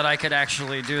it so that I could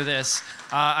actually do this.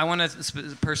 I want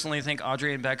to personally thank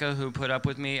Audrey and Becca, who put up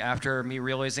with me after me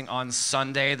realizing on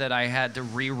Sunday that I had to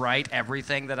rewrite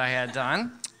everything that I had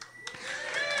done.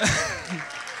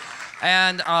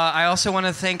 And I also want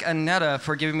to thank Annetta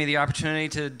for giving me the opportunity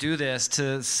to do this,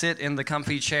 to sit in the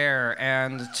comfy chair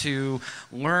and to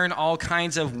learn all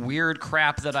kinds of weird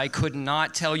crap that I could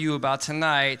not tell you about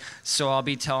tonight, so I'll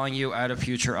be telling you at a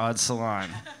future Odd Salon.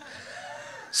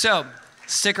 So,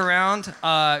 stick around,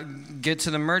 get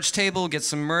to the merch table, get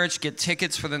some merch, get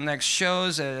tickets for the next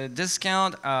shows at a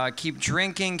discount, keep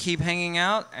drinking, keep hanging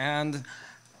out, and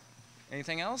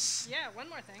anything else? Yeah, one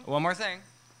more thing. One more thing.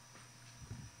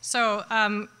 So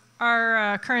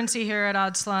our currency here at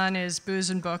Odd Salon is booze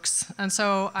and books. And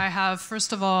so I have,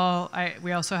 first of all,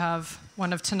 we also have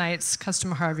one of tonight's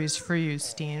custom Harveys for you,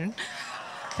 Steen.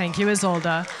 Thank you,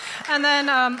 Isolde. And then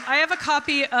I have a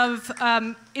copy of,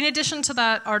 in addition to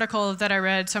that article that I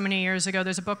read so many years ago,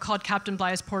 there's a book called Captain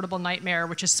Bligh's Portable Nightmare,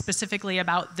 which is specifically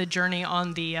about the journey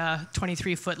on the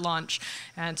 23-foot launch.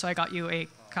 And so I got you a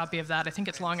copy of that. I think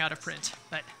it's long out of print,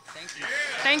 but Thank you.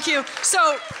 Thank you.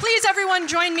 So please, everyone,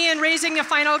 join me in raising a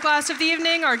final glass of the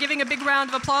evening or giving a big round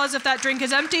of applause if that drink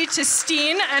is empty to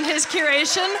Steen and his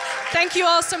curation. Thank you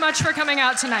all so much for coming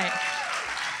out tonight.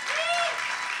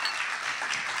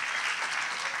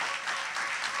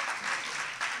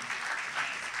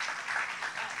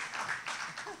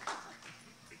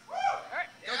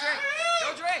 Go drink.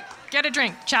 Go drink. Get a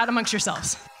drink. Chat amongst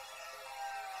yourselves.